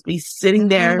 And I'd be sitting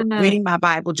there reading my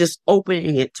Bible, just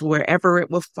opening it to wherever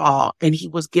it would fall. And he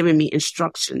was giving me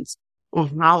instructions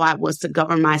on how I was to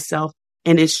govern myself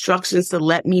and instructions to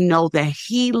let me know that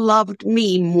he loved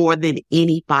me more than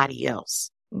anybody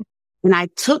else. And I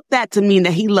took that to mean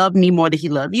that he loved me more than he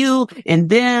loved you and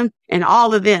them and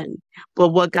all of them. But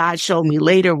what God showed me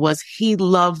later was he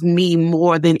loved me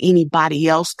more than anybody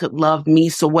else could love me.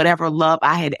 So whatever love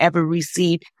I had ever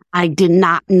received, I did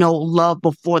not know love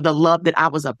before the love that I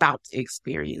was about to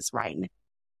experience right now.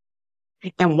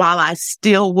 And while I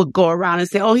still would go around and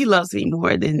say, oh, he loves me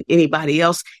more than anybody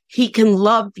else, he can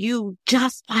love you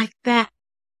just like that.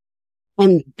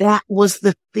 And that was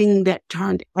the thing that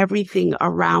turned everything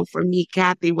around for me,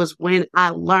 Kathy, was when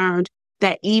I learned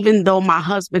that even though my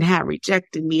husband had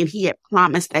rejected me and he had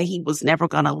promised that he was never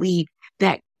going to leave,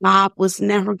 that God was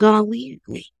never going to leave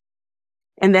me.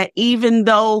 And that even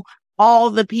though all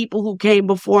the people who came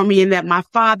before me and that my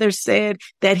father said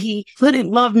that he couldn't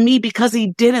love me because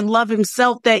he didn't love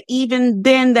himself, that even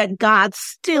then that God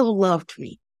still loved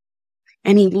me.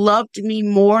 And he loved me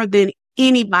more than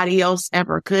anybody else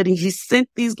ever could. And he sent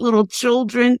these little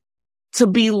children to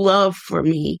be loved for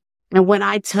me. And when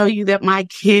I tell you that my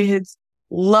kids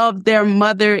love their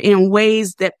mother in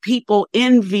ways that people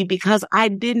envy because I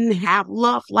didn't have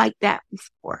love like that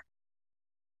before.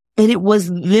 And it was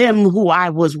them who I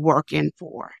was working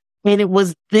for. And it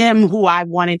was them who I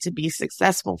wanted to be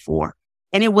successful for.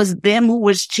 And it was them who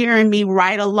was cheering me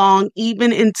right along,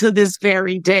 even into this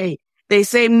very day. They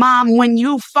say, Mom, when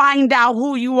you find out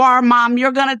who you are, Mom,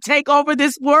 you're going to take over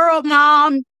this world,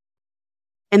 Mom.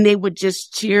 And they would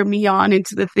just cheer me on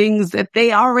into the things that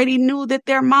they already knew that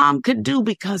their mom could do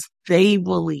because they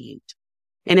believed.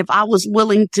 And if I was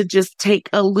willing to just take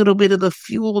a little bit of the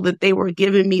fuel that they were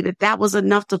giving me, that was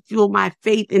enough to fuel my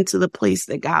faith into the place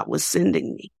that God was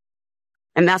sending me.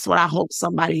 And that's what I hope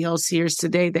somebody else hears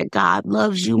today, that God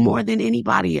loves you more than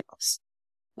anybody else.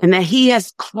 And that he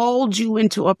has called you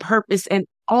into a purpose, and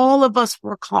all of us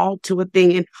were called to a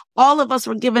thing, and all of us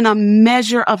were given a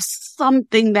measure of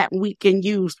something that we can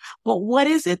use. But what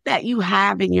is it that you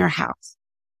have in your house?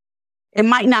 It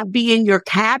might not be in your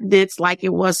cabinets like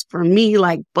it was for me,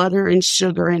 like butter and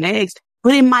sugar and eggs,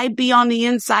 but it might be on the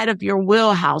inside of your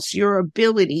wheelhouse, your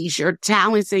abilities, your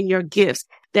talents, and your gifts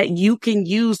that you can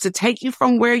use to take you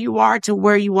from where you are to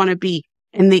where you want to be.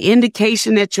 And the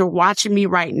indication that you're watching me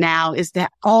right now is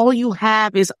that all you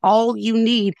have is all you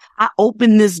need. I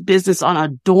opened this business on a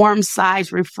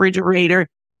dorm-sized refrigerator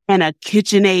and a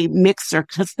KitchenAid mixer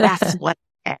because that's what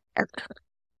I had.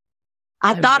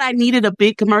 I thought I needed a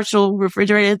big commercial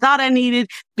refrigerator. I thought I needed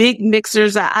big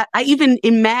mixers. I even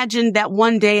imagined that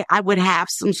one day I would have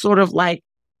some sort of like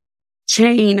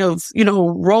chain of,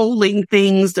 rolling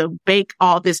things to bake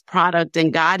all this product.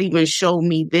 And God even showed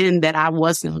me then that I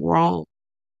wasn't wrong,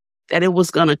 that it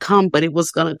was going to come, but it was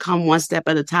going to come one step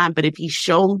at a time. But if he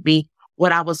showed me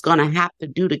what I was going to have to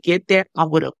do to get there, I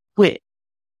would have quit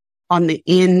on the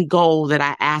end goal that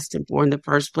I asked him for in the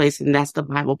first place. And that's the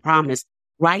Bible promise.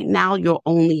 Right now, you'll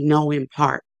only know in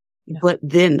part. Yeah. But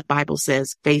then the Bible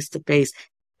says face to face.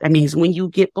 That means when you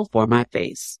get before my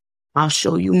face, I'll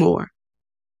show you more.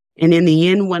 And in the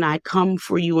end, when I come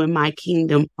for you in my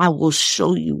kingdom, I will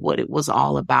show you what it was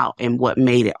all about and what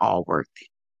made it all worth it.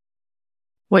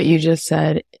 what you just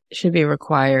said should be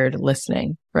required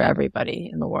listening for everybody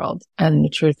in the world. And the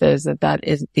truth is that that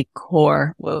is the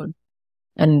core wound,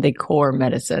 and the core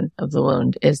medicine of the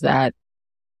wound is that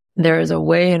there is a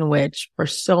way in which for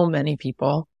so many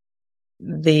people,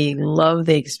 the love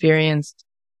they experienced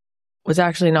was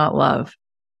actually not love.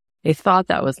 They thought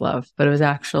that was love, but it was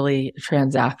actually a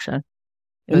transaction.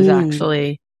 It was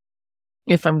actually,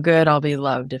 if I'm good, I'll be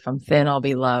loved. If I'm thin, I'll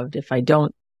be loved. If I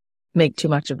don't make too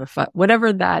much of a fuss,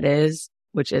 whatever that is,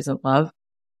 which isn't love,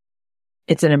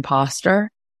 it's an imposter.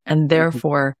 And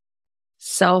therefore,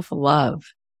 self-love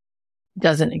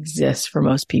doesn't exist for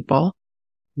most people.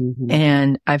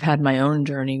 And I've had my own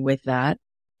journey with that.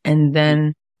 And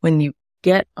then when you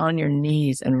get on your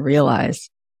knees and realize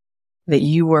that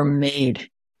you were made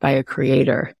by a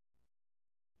creator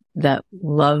that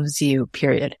loves you,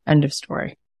 period, end of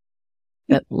story,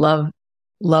 that love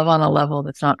on a level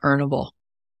that's not earnable,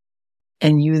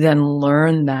 and you then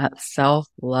learn that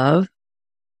self-love,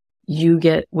 you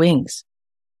get wings.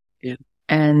 Yeah.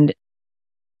 And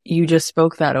you just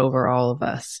spoke that over all of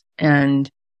us. And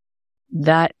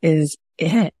that is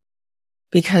it.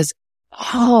 Because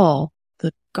all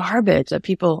the garbage that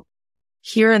people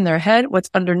hear in their head, what's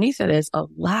underneath it is a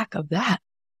lack of that.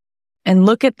 And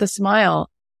look at the smile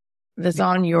that's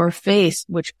on your face,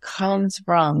 which comes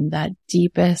from that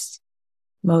deepest,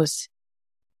 most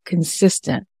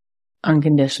consistent,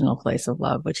 unconditional place of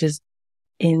love, which is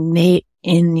innate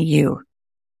in you.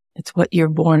 It's what you're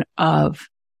born of.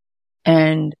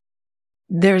 And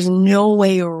there's no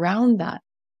way around that.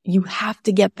 You have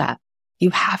to get that. You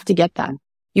have to get that.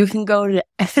 You can go to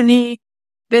any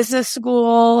business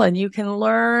school and you can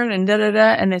learn and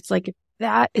and it's like, if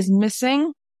that is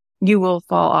missing, you will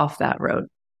fall off that road.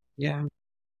 Yeah.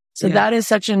 So that is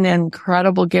such an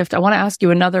incredible gift. I want to ask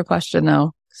you another question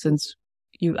though, since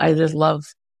I just love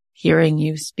hearing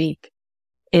you speak,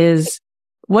 is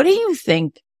what do you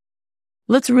think?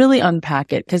 Let's really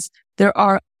unpack it, because there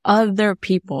are other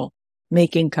people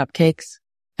making cupcakes,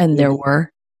 and there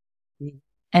were,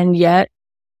 and yet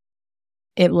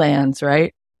it lands,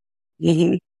 right?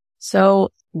 So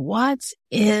what's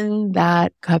in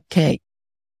that cupcake?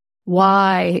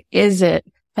 Why is it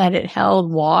that it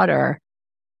held water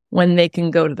when they can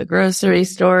go to the grocery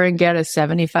store and get a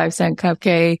 75-cent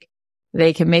cupcake?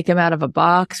 They can make them out of a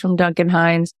box from Duncan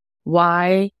Hines.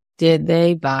 Why did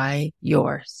they buy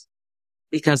yours?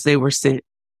 Because they were sent.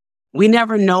 We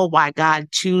never know why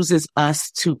God chooses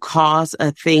us to cause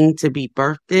a thing to be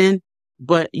birthed in,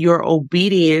 but your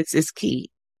obedience is key.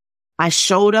 I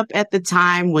showed up at the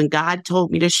time when God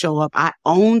told me to show up. I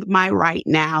owned my right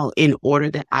now in order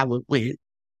that I would win.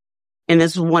 And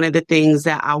this is one of the things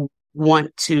that I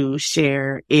want to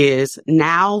share is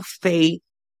now faith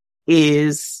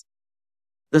is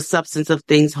the substance of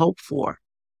things hoped for.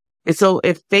 And so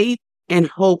if faith and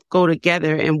hope go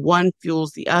together and one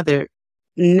fuels the other,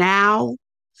 now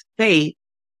faith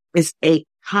is a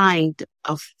kind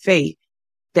of faith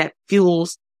that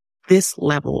fuels this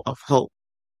level of hope.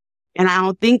 And I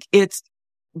don't think it's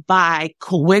by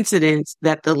coincidence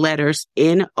that the letters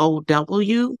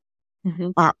N-O-W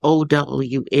are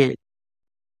O-W-N.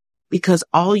 Because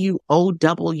all you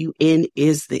O-W-N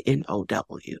is the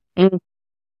N-O-W.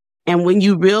 And when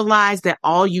you realize that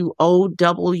all you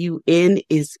O-W-N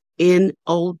is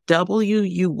N-O-W,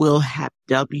 you will have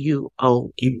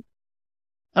W-O-N.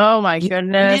 Oh my goodness.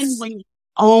 And then when you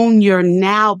own your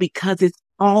now, because it's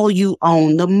all you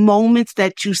own, the moments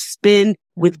that you spend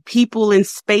with people in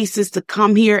spaces to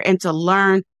come here and to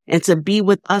learn and to be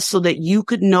with us so that you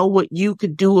could know what you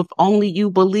could do if only you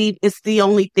believe, it's the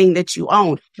only thing that you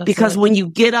own. Because when you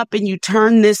get up and you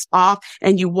turn this off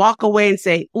and you walk away and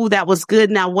say, "Ooh, that was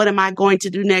good. Now what am I going to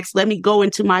do next? Let me go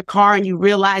into my car," and you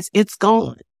realize it's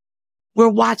gone. We're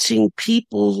watching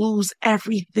people lose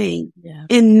everything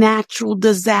in natural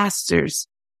disasters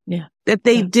that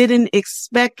they didn't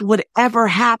expect would ever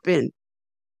happen.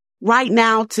 Right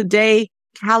now, today,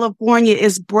 California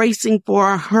is bracing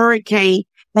for a hurricane,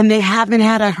 and they haven't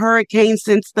had a hurricane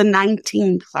since the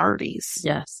 1930s.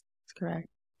 Yes, that's correct.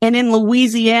 And in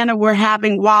Louisiana, we're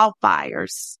having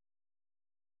wildfires.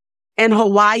 And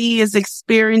Hawaii is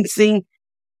experiencing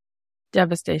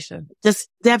devastation. Just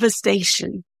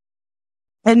devastation.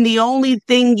 And the only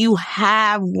thing you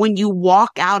have when you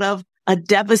walk out of a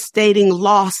devastating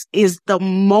loss is the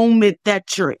moment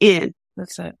that you're in.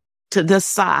 That's it. To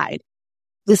decide,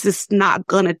 this is not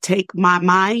going to take my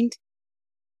mind.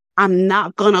 I'm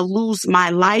not going to lose my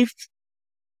life.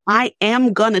 I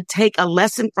am going to take a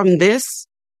lesson from this.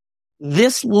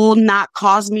 This will not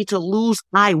cause me to lose.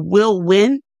 I will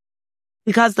win.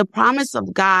 Because the promise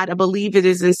of God, I believe it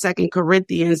is in 2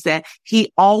 Corinthians, that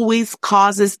he always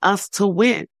causes us to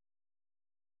win.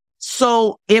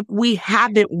 So if we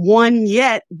haven't won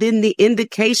yet, then the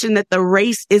indication that the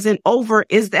race isn't over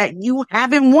is that you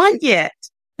haven't won yet.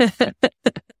 And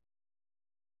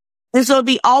so if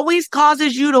he always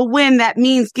causes you to win, that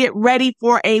means get ready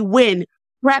for a win.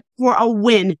 Prep for a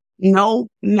win, no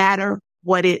matter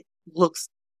what it looks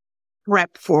like.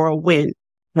 Prep for a win,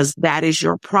 because that is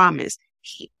your promise.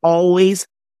 He always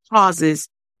causes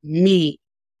me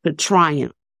to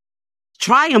triumph.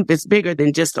 Triumph is bigger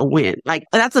than just a win. Like,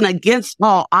 that's an against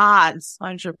all odds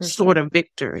 100%. Sort of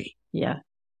victory. Yeah.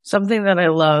 Something that I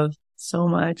love so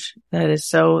much, that is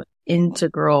so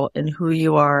integral in who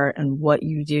you are and what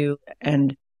you do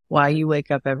and why you wake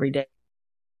up every day.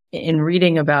 In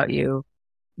reading about you,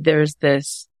 there's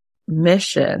this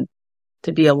mission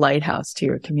to be a lighthouse to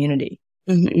your community.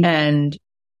 Mm-hmm. And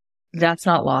that's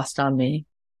not lost on me.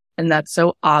 And that's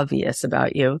so obvious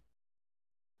about you.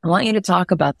 I want you to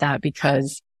talk about that,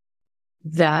 because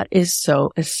that is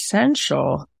so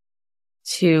essential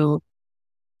to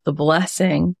the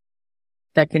blessing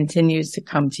that continues to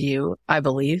come to you, I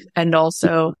believe. And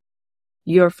also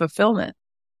your fulfillment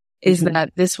is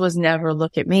that this was never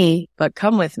look at me, but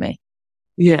come with me.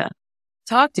 Yeah.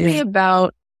 Talk to me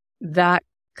about that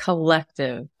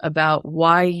collective, about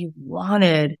why you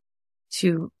wanted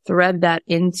to thread that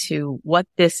into what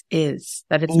this is,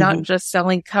 that it's not just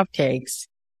selling cupcakes.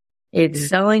 It's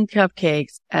selling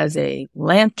cupcakes as a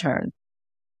lantern,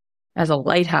 as a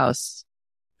lighthouse.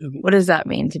 What does that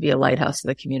mean to be a lighthouse to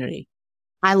the community?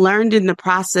 I learned in the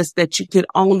process that you could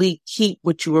only keep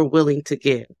what you were willing to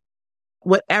give.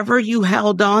 Whatever you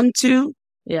held on to,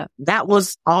 that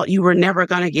was all. You were never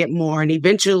going to get more. And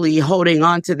eventually holding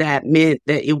on to that meant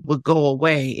that it would go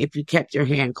away if you kept your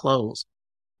hand closed.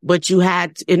 But you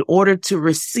had, in order to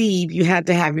receive, you had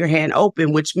to have your hand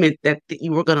open, which meant that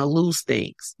you were going to lose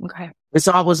things. Okay. And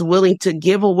so I was willing to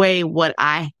give away what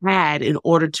I had in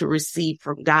order to receive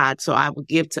from God. So I would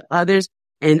give to others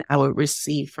and I would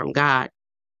receive from God.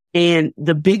 And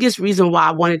the biggest reason why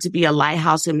I wanted to be a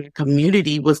lighthouse in my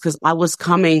community was because I was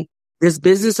this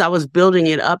business, I was building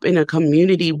it up in a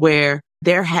community where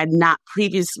there had not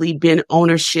previously been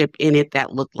ownership in it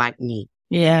that looked like me.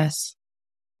 Yes.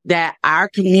 That our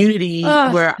community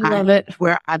where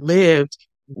I lived,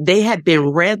 they had been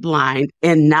redlined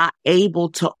and not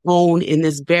able to own in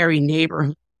this very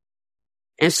neighborhood.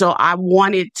 And so I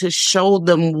wanted to show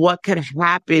them what could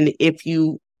happen if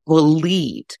you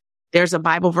believed. There's a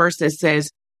Bible verse that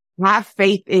says, have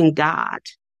faith in God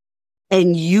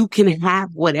and you can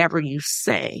have whatever you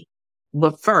say.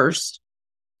 But first,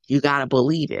 you got to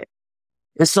believe it.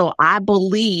 And so I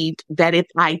believed that if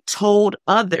I told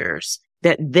others,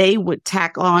 that they would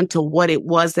tack on to what it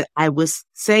was that I was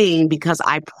saying, because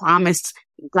I promised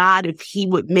God if he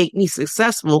would make me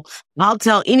successful, I'll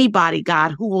tell anybody,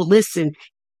 God, who will listen,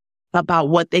 about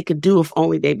what they could do if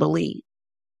only they believe.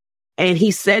 And he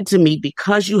said to me,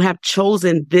 because you have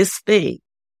chosen this thing,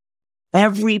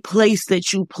 every place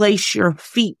that you place your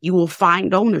feet, you will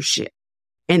find ownership.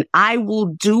 And I will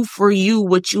do for you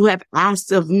what you have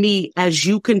asked of me as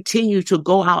you continue to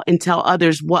go out and tell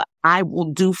others what I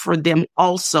will do for them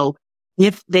also,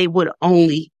 if they would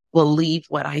only believe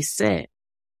what I said.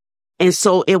 And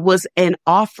so it was an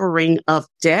offering of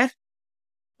death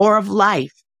or of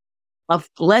life, of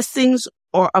blessings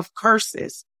or of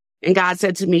curses. And God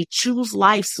said to me, choose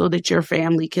life so that your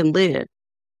family can live.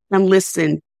 And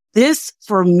listen, this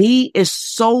for me is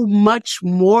so much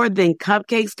more than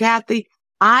cupcakes, Kathy.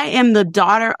 I am the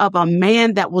daughter of a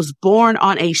man that was born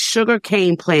on a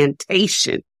sugarcane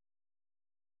plantation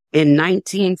in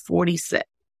 1947.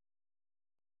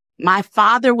 My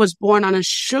father was born on a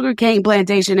sugarcane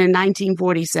plantation in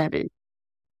 1947.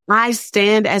 I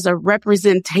stand as a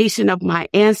representation of my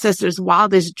ancestors'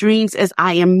 wildest dreams as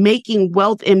I am making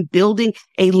wealth and building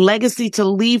a legacy to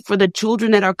leave for the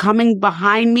children that are coming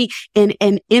behind me in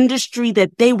an industry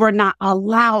that they were not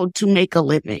allowed to make a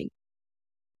living.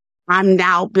 I'm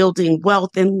now building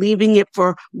wealth and leaving it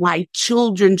for my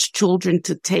children's children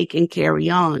to take and carry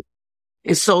on.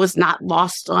 And so it's not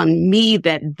lost on me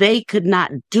that they could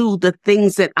not do the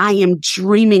things that I am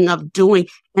dreaming of doing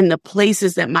in the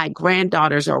places that my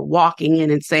granddaughters are walking in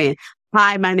and saying,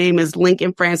 hi, my name is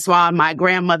Lincoln Francois. My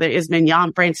grandmother is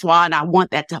Mignon Francois, and I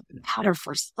want that to matter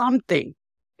for something.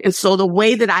 And so the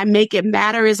way that I make it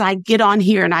matter is I get on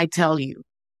here and I tell you.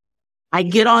 I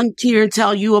get on here and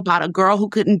tell you about a girl who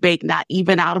couldn't bake, not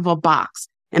even out of a box,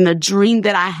 and the dream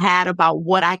that I had about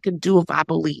what I could do if I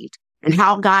believed. and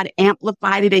how God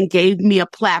amplified it and gave me a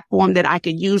platform that I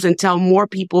could use and tell more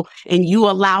people. And you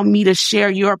allow me to share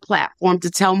your platform to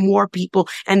tell more people,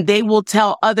 and they will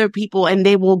tell other people, and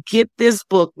they will get this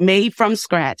book made from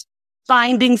scratch,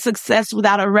 Finding Success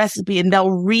Without a Recipe. And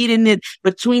they'll read in it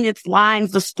between its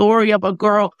lines the story of a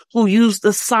girl who used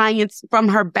the science from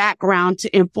her background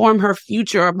to inform her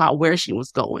future about where she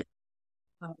was going.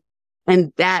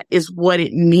 And that is what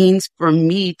it means for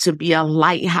me to be a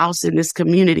lighthouse in this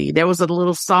community. There was a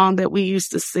little song that we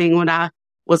used to sing when I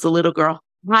was a little girl.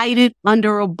 Hide it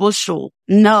under a bushel.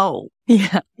 No,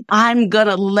 I'm going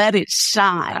to let it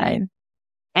shine.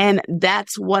 And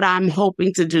that's what I'm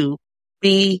hoping to do.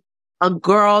 Be a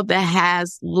girl that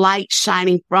has light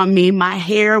shining from me, my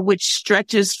hair, which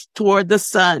stretches toward the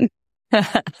sun.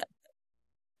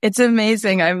 It's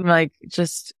amazing. I'm like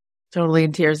just totally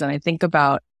in tears. And I think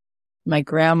about my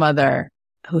grandmother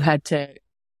who had to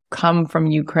come from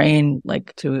Ukraine,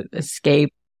 like to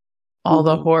escape all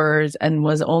the horrors, and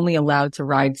was only allowed to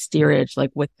ride steerage, like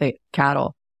with the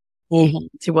cattle.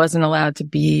 She wasn't allowed to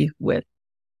be with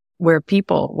where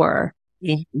people were.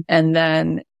 And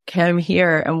then came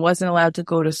here and wasn't allowed to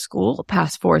go to school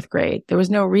past 4th grade. There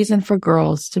was no reason for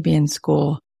girls to be in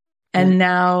school. And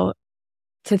now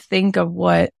to think of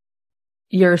what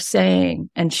you're saying,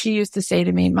 and she used to say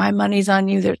to me, my money's on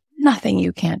you. There's nothing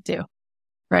you can't do.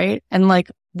 Right. And like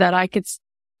that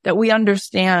we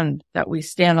understand that we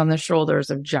stand on the shoulders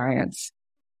of giants,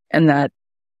 and that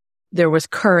there was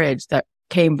courage that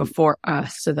came before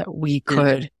us so that we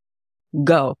could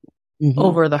go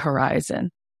over the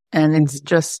horizon. And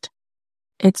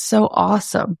it's so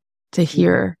awesome to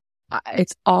hear.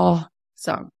 It's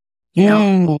awesome, you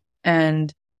know,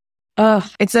 and,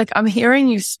 it's like, I'm hearing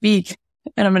you speak,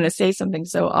 and I'm going to say something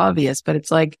so obvious, but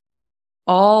it's like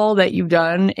all that you've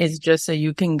done is just so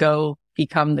you can go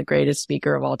become the greatest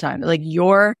speaker of all time. Like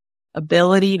your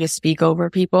ability to speak over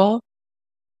people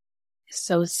is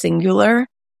so singular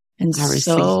and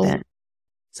so,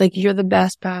 it's like you're the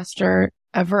best pastor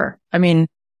ever. I mean,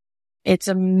 it's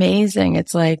amazing.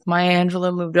 It's like Maya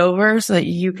Angelou moved over so that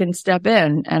you can step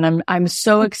in. And I'm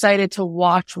so excited to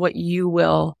watch what you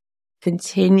will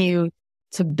continue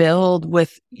to build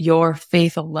with your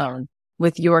faith alone,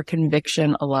 with your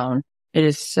conviction alone. It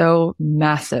is so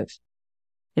massive.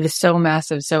 It is so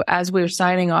massive. So as we're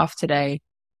signing off today,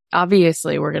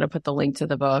 obviously we're going to put the link to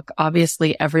the book.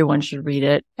 Obviously everyone should read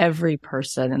it. Every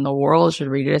person in the world should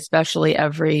read it, especially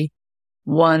every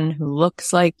one who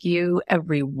looks like you,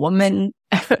 every woman,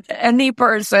 any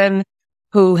person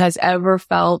who has ever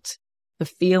felt the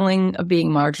feeling of being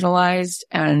marginalized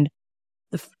and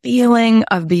the feeling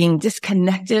of being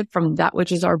disconnected from that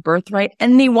which is our birthright.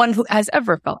 Anyone who has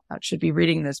ever felt that should be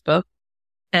reading this book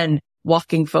and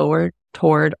walking forward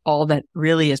toward all that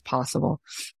really is possible.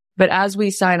 But as we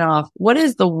sign off, what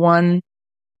is the one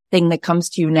thing that comes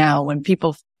to you now when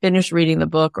people finish reading the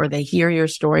book or they hear your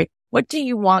story? What do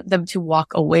you want them to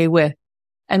walk away with?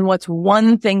 And what's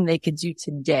one thing they could do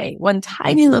today, one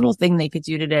tiny little thing they could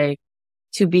do today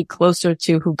to be closer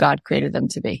to who God created them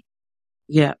to be?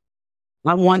 Yeah.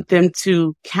 I want them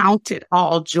to count it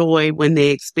all joy when they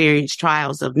experience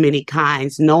trials of many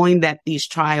kinds, knowing that these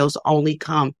trials only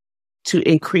come to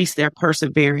increase their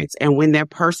perseverance. And when their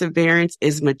perseverance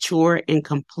is mature and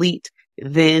complete,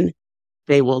 then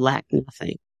they will lack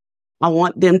nothing. I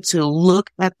want them to look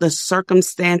at the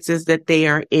circumstances that they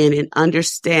are in and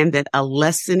understand that a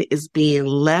lesson is being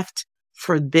left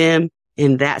for them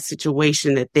in that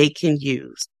situation that they can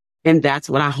use. And that's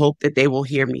what I hope that they will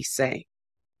hear me say.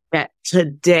 That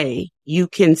today you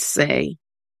can say,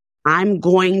 I'm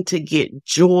going to get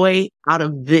joy out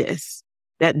of this,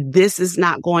 that this is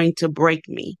not going to break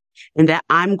me, and that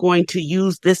I'm going to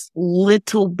use this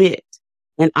little bit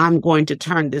and I'm going to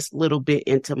turn this little bit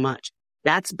into much.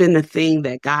 That's been the thing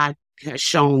that God has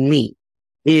shown me,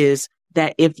 is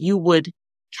that if you would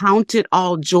count it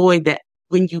all joy, that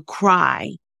when you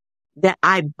cry, that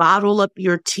I bottle up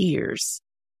your tears.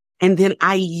 And then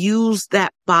I use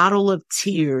that bottle of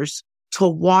tears to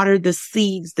water the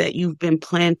seeds that you've been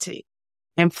planting.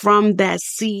 And from that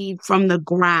seed, from the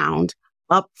ground,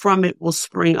 up from it will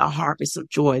spring a harvest of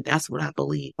joy. That's what I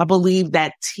believe. I believe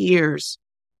that tears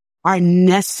are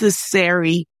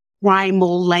necessary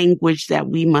primal language that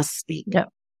we must speak. Yep.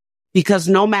 Because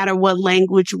no matter what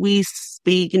language we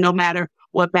speak, no matter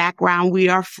what background we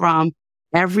are from,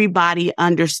 everybody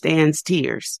understands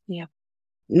tears. Yeah.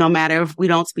 No matter if we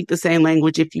don't speak the same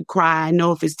language, if you cry, I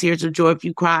know if it's tears of joy. If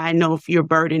you cry, I know if you're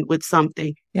burdened with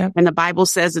something. Yep. And the Bible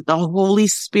says that the Holy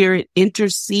Spirit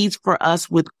intercedes for us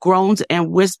with groans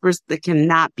and whispers that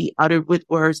cannot be uttered with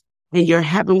words. And your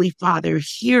heavenly Father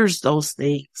hears those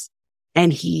things.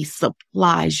 and he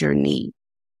supplies your need.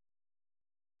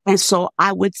 And so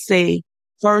I would say,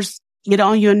 first, get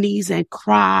on your knees and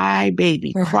cry,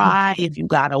 baby. Cry. If you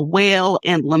got to wail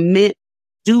and lament,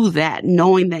 do that,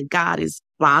 knowing that God is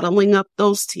bottling up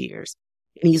those tears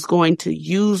and he's going to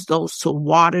use those to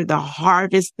water the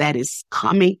harvest that is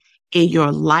coming in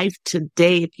your life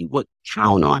today, if you would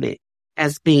count on it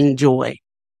as being joy.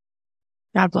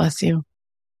 God bless you.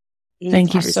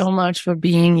 Thank you so much for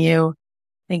being you.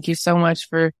 Thank you so much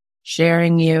for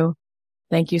sharing you.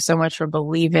 Thank you so much for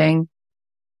believing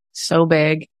so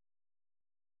big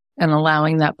and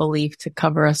allowing that belief to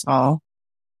cover us all.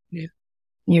 Yeah.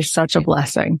 You're such a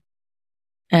blessing.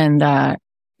 And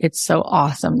it's so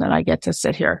awesome that I get to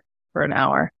sit here for an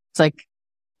hour. It's like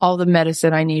all the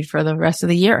medicine I need for the rest of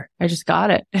the year. I just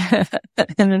got it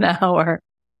in an hour.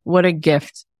 What a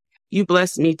gift. You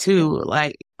blessed me too.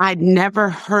 Like, I'd never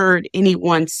heard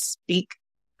anyone speak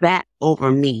that over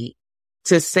me.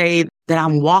 To say that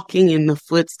I'm walking in the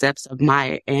footsteps of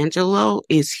Maya Angelou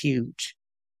is huge.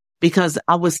 Because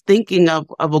I was thinking of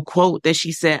a quote that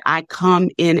she said, I come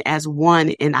in as one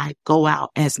and I go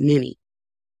out as many.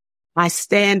 I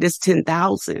stand as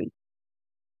 10,000.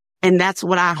 And that's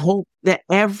what I hope that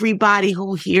everybody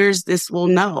who hears this will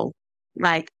know.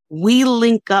 Like, we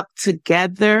link up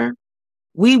together.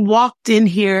 We walked in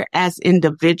here as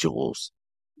individuals,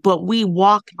 but we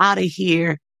walk out of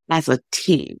here as a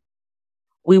team.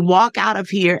 We walk out of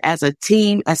here as a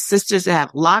team, as sisters that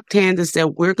have locked hands and said,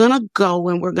 we're going to go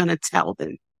and we're going to tell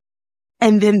them.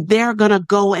 And then they're going to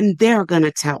go and they're going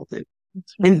to tell them.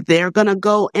 And they're going to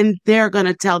go and they're going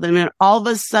to tell them. And all of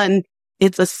a sudden,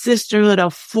 it's a sisterhood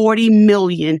of 40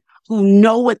 million who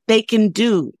know what they can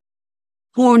do,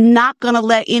 who are not going to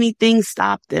let anything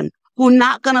stop them, who are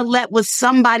not going to let what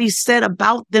somebody said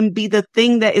about them be the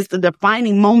thing that is the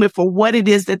defining moment for what it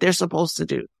is that they're supposed to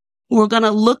do. We're going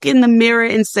to look in the mirror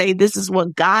and say, this is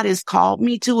what God has called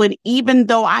me to. And even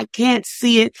though I can't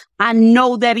see it, I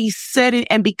know that he said it.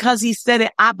 And because he said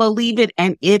it, I believe it.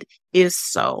 And it is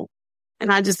so. And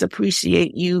I just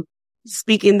appreciate you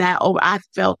speaking that over. I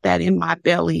felt that in my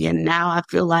belly. And now I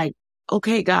feel like,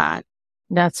 okay, God.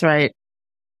 That's right.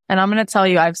 And I'm going to tell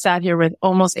you, I've sat here with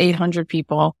almost 800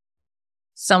 people,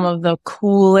 some of the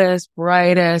coolest,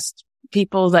 brightest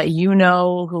people that you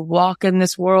know who walk in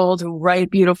this world, who write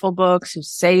beautiful books, who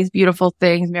say beautiful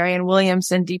things, Marianne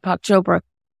Williamson, Deepak Chopra.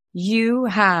 You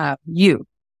have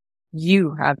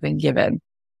been given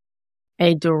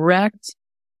a direct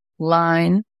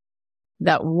line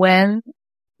that when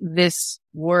this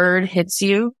word hits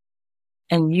you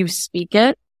and you speak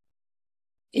it,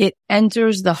 it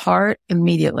enters the heart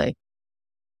immediately.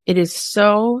 It is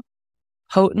so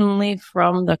potently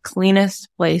from the cleanest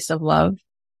place of love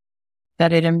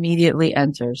that it immediately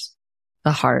enters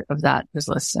the heart of that who's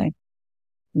listening.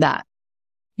 That.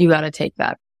 You got to take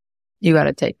that. You got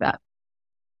to take that.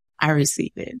 I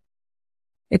receive it.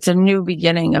 It's a new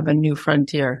beginning of a new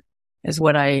frontier is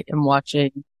what I am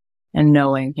watching and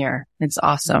knowing here. It's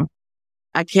awesome.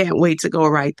 I can't wait to go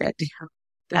write that down.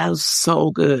 That was so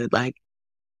good. Like,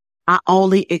 I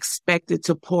only expected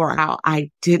to pour out. I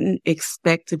didn't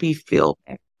expect to be filled.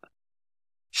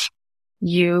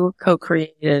 You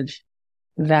co-created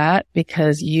that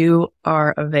because you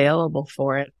are available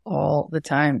for it all the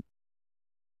time.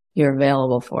 You're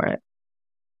available for it.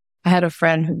 I had a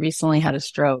friend who recently had a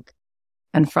stroke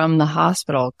and from the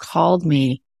hospital called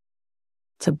me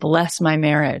to bless my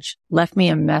marriage, left me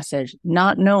a message,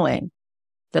 not knowing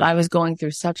that I was going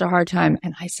through such a hard time.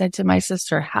 And I said to my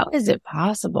sister, how is it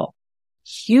possible?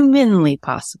 Humanly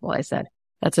possible. I said,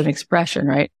 that's an expression,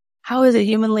 right? How is it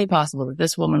humanly possible that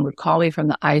this woman would call me from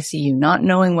the ICU, not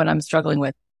knowing what I'm struggling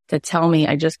with, to tell me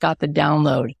I just got the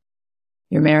download?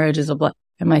 Your marriage is a blessing.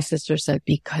 And my sister said,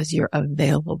 because you're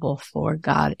available for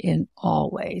God in all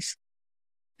ways,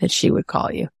 that she would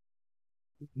call you.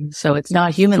 So it's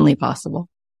not humanly possible,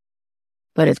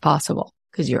 but it's possible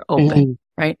because you're open,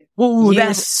 right? Oh,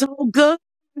 that's so good.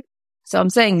 So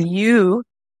I'm saying you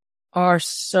are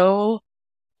so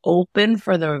open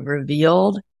for the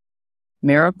revealed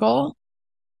miracle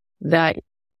that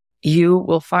you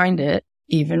will find it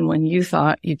even when you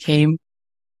thought you came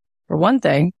for one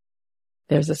thing.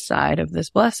 There's a side of this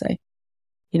blessing,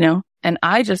 and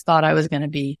I just thought I was going to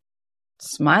be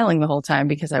smiling the whole time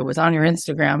because I was on your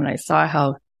Instagram and I saw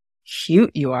how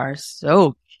cute you are.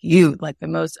 So cute, like the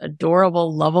most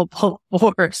adorable, lovable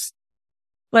force.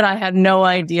 But I had no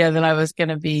idea that I was going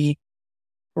to be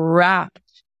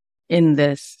wrapped in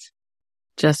this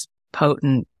just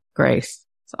potent grace.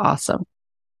 It's awesome.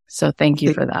 So thank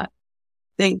you for that.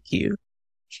 Thank you.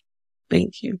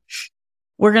 Thank you.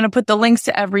 We're going to put the links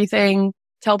to everything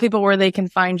tell people where they can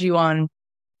find you on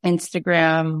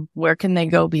Instagram. Where can they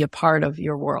go be a part of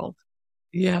your world?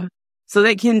 Yeah. So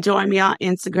they can join me on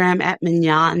Instagram at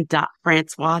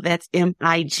Mignon.Francois. That's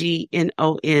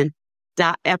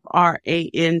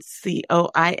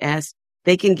MIGNON.FRANCOIS.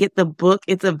 They can get the book.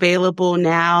 It's available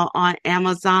now on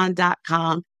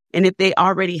Amazon.com. And if they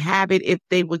already have it, if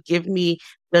they would give me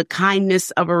the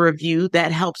kindness of a review,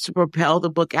 that helps to propel the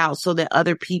book out so that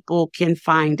other people can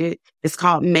find it. It's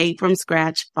called Made from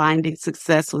Scratch, Finding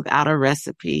Success Without a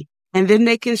Recipe. And then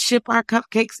they can ship our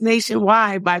cupcakes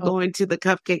nationwide by going to the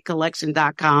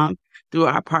cupcakecollection.com through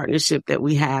our partnership that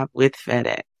we have with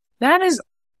FedEx. That is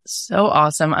so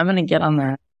awesome. I'm going to get on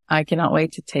that. I cannot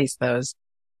wait to taste those.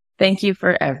 Thank you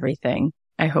for everything.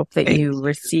 I hope that you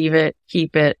receive it,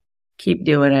 keep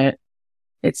doing it.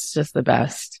 It's just the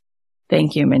best.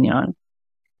 Thank you, Mignon.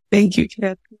 Thank you,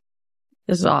 Kat.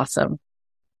 This is awesome.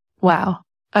 Wow.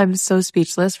 I'm so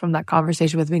speechless from that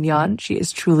conversation with Mignon. She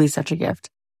is truly such a gift.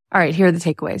 All right, here are the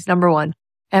takeaways. Number 1,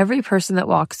 every person that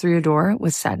walks through your door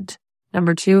was sent.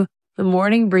 Number 2, the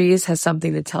morning breeze has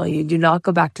something to tell you. Do not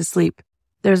go back to sleep.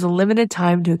 There's a limited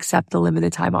time to accept the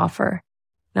limited time offer.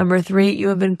 Number 3, you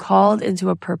have been called into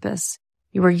a purpose.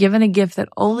 You were given a gift that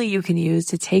only you can use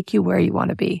to take you where you want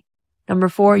to be. Number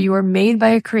 4, you are made by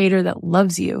a creator that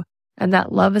loves you, and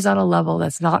that love is on a level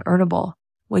that's not earnable.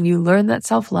 When you learn that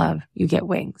self-love, you get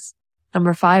wings.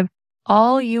 Number 5,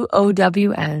 all you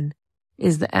OWN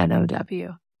is the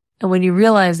NOW. And when you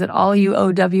realize that all you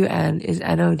OWN is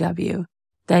NOW,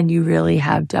 then you really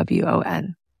have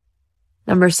WON.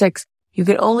 Number 6, you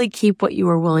can only keep what you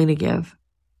are willing to give.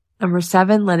 Number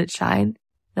 7, let it shine.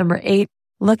 Number 8,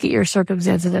 look at your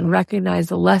circumstances and recognize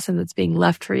the lesson that's being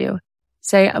left for you.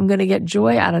 Say, I'm going to get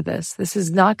joy out of this. This is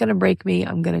not going to break me.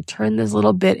 I'm going to turn this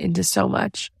little bit into so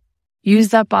much. Use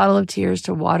that bottle of tears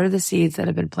to water the seeds that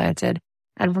have been planted.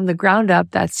 And from the ground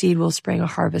up, that seed will spring a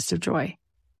harvest of joy.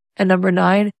 And number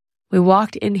 9, we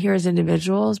walked in here as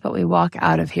individuals, but we walk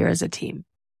out of here as a team.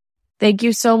 Thank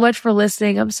you so much for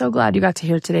listening. I'm so glad you got to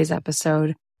hear today's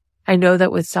episode. I know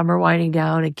that with summer winding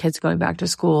down and kids going back to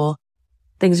school,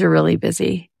 things are really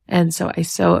busy. And so I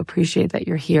so appreciate that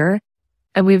you're here.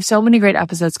 And we have so many great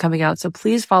episodes coming out. So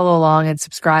please follow along and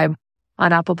subscribe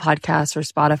on Apple Podcasts or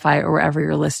Spotify or wherever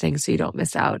you're listening so you don't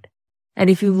miss out. And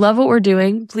if you love what we're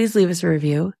doing, please leave us a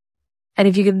review. And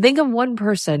if you can think of one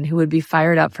person who would be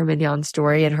fired up for Mignon's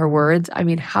story and her words, I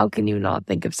mean, how can you not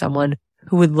think of someone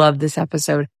who would love this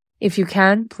episode? If you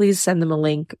can, please send them a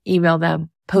link, email them,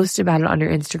 post about it on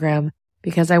your Instagram,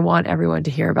 because I want everyone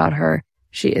to hear about her.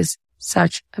 She is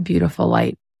such a beautiful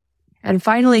light. And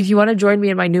finally, if you want to join me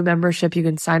in my new membership, you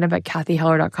can sign up at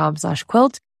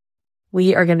kathyheller.com/quilt.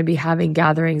 We are going to be having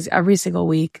gatherings every single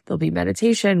week. There'll be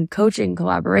meditation, coaching,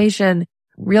 collaboration,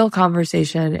 real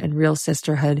conversation, and real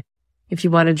sisterhood. If you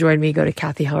want to join me, go to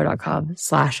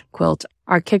kathyheller.com/quilt.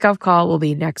 Our kickoff call will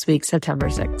be next week, September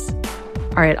 6th.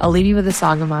 All right, I'll leave you with a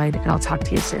song of mine, and I'll talk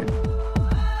to you soon.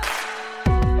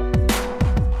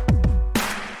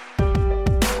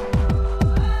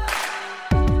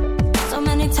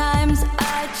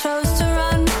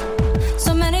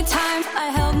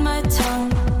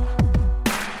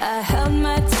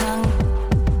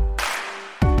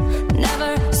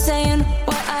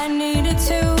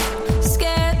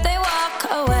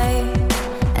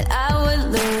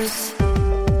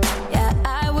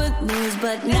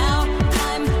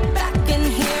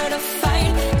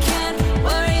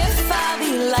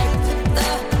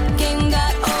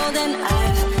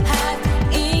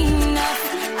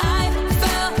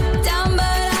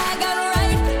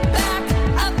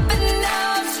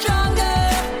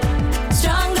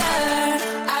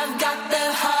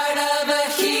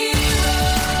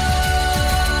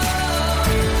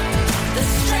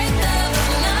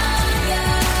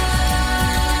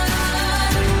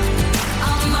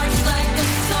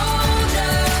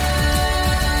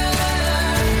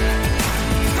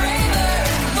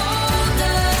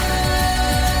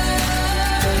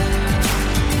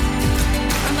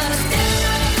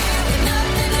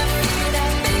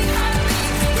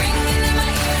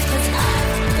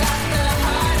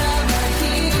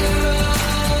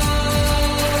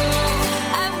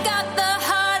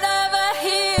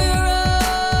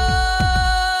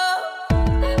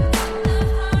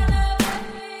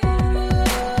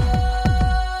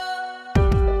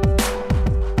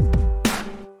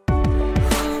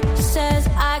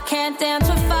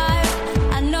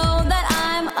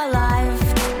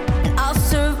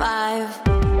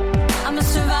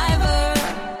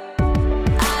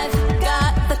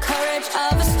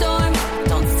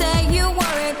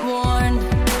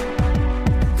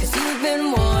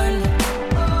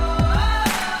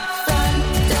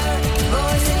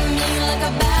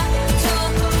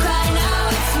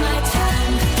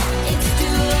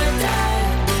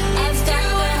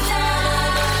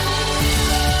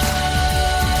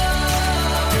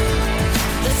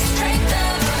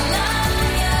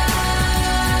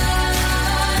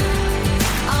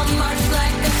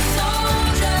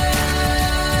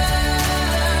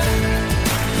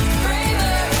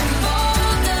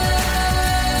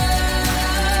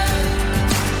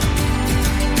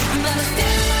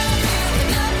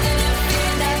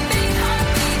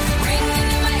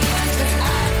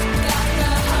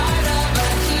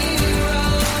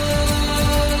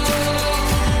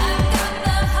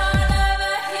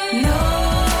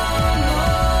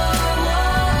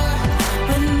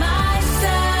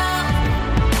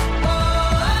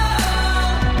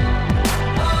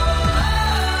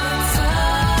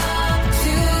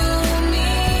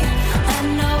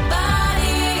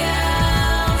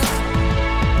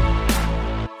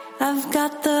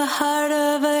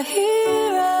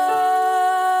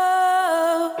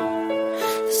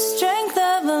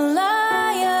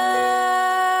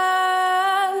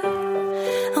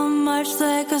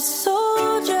 just so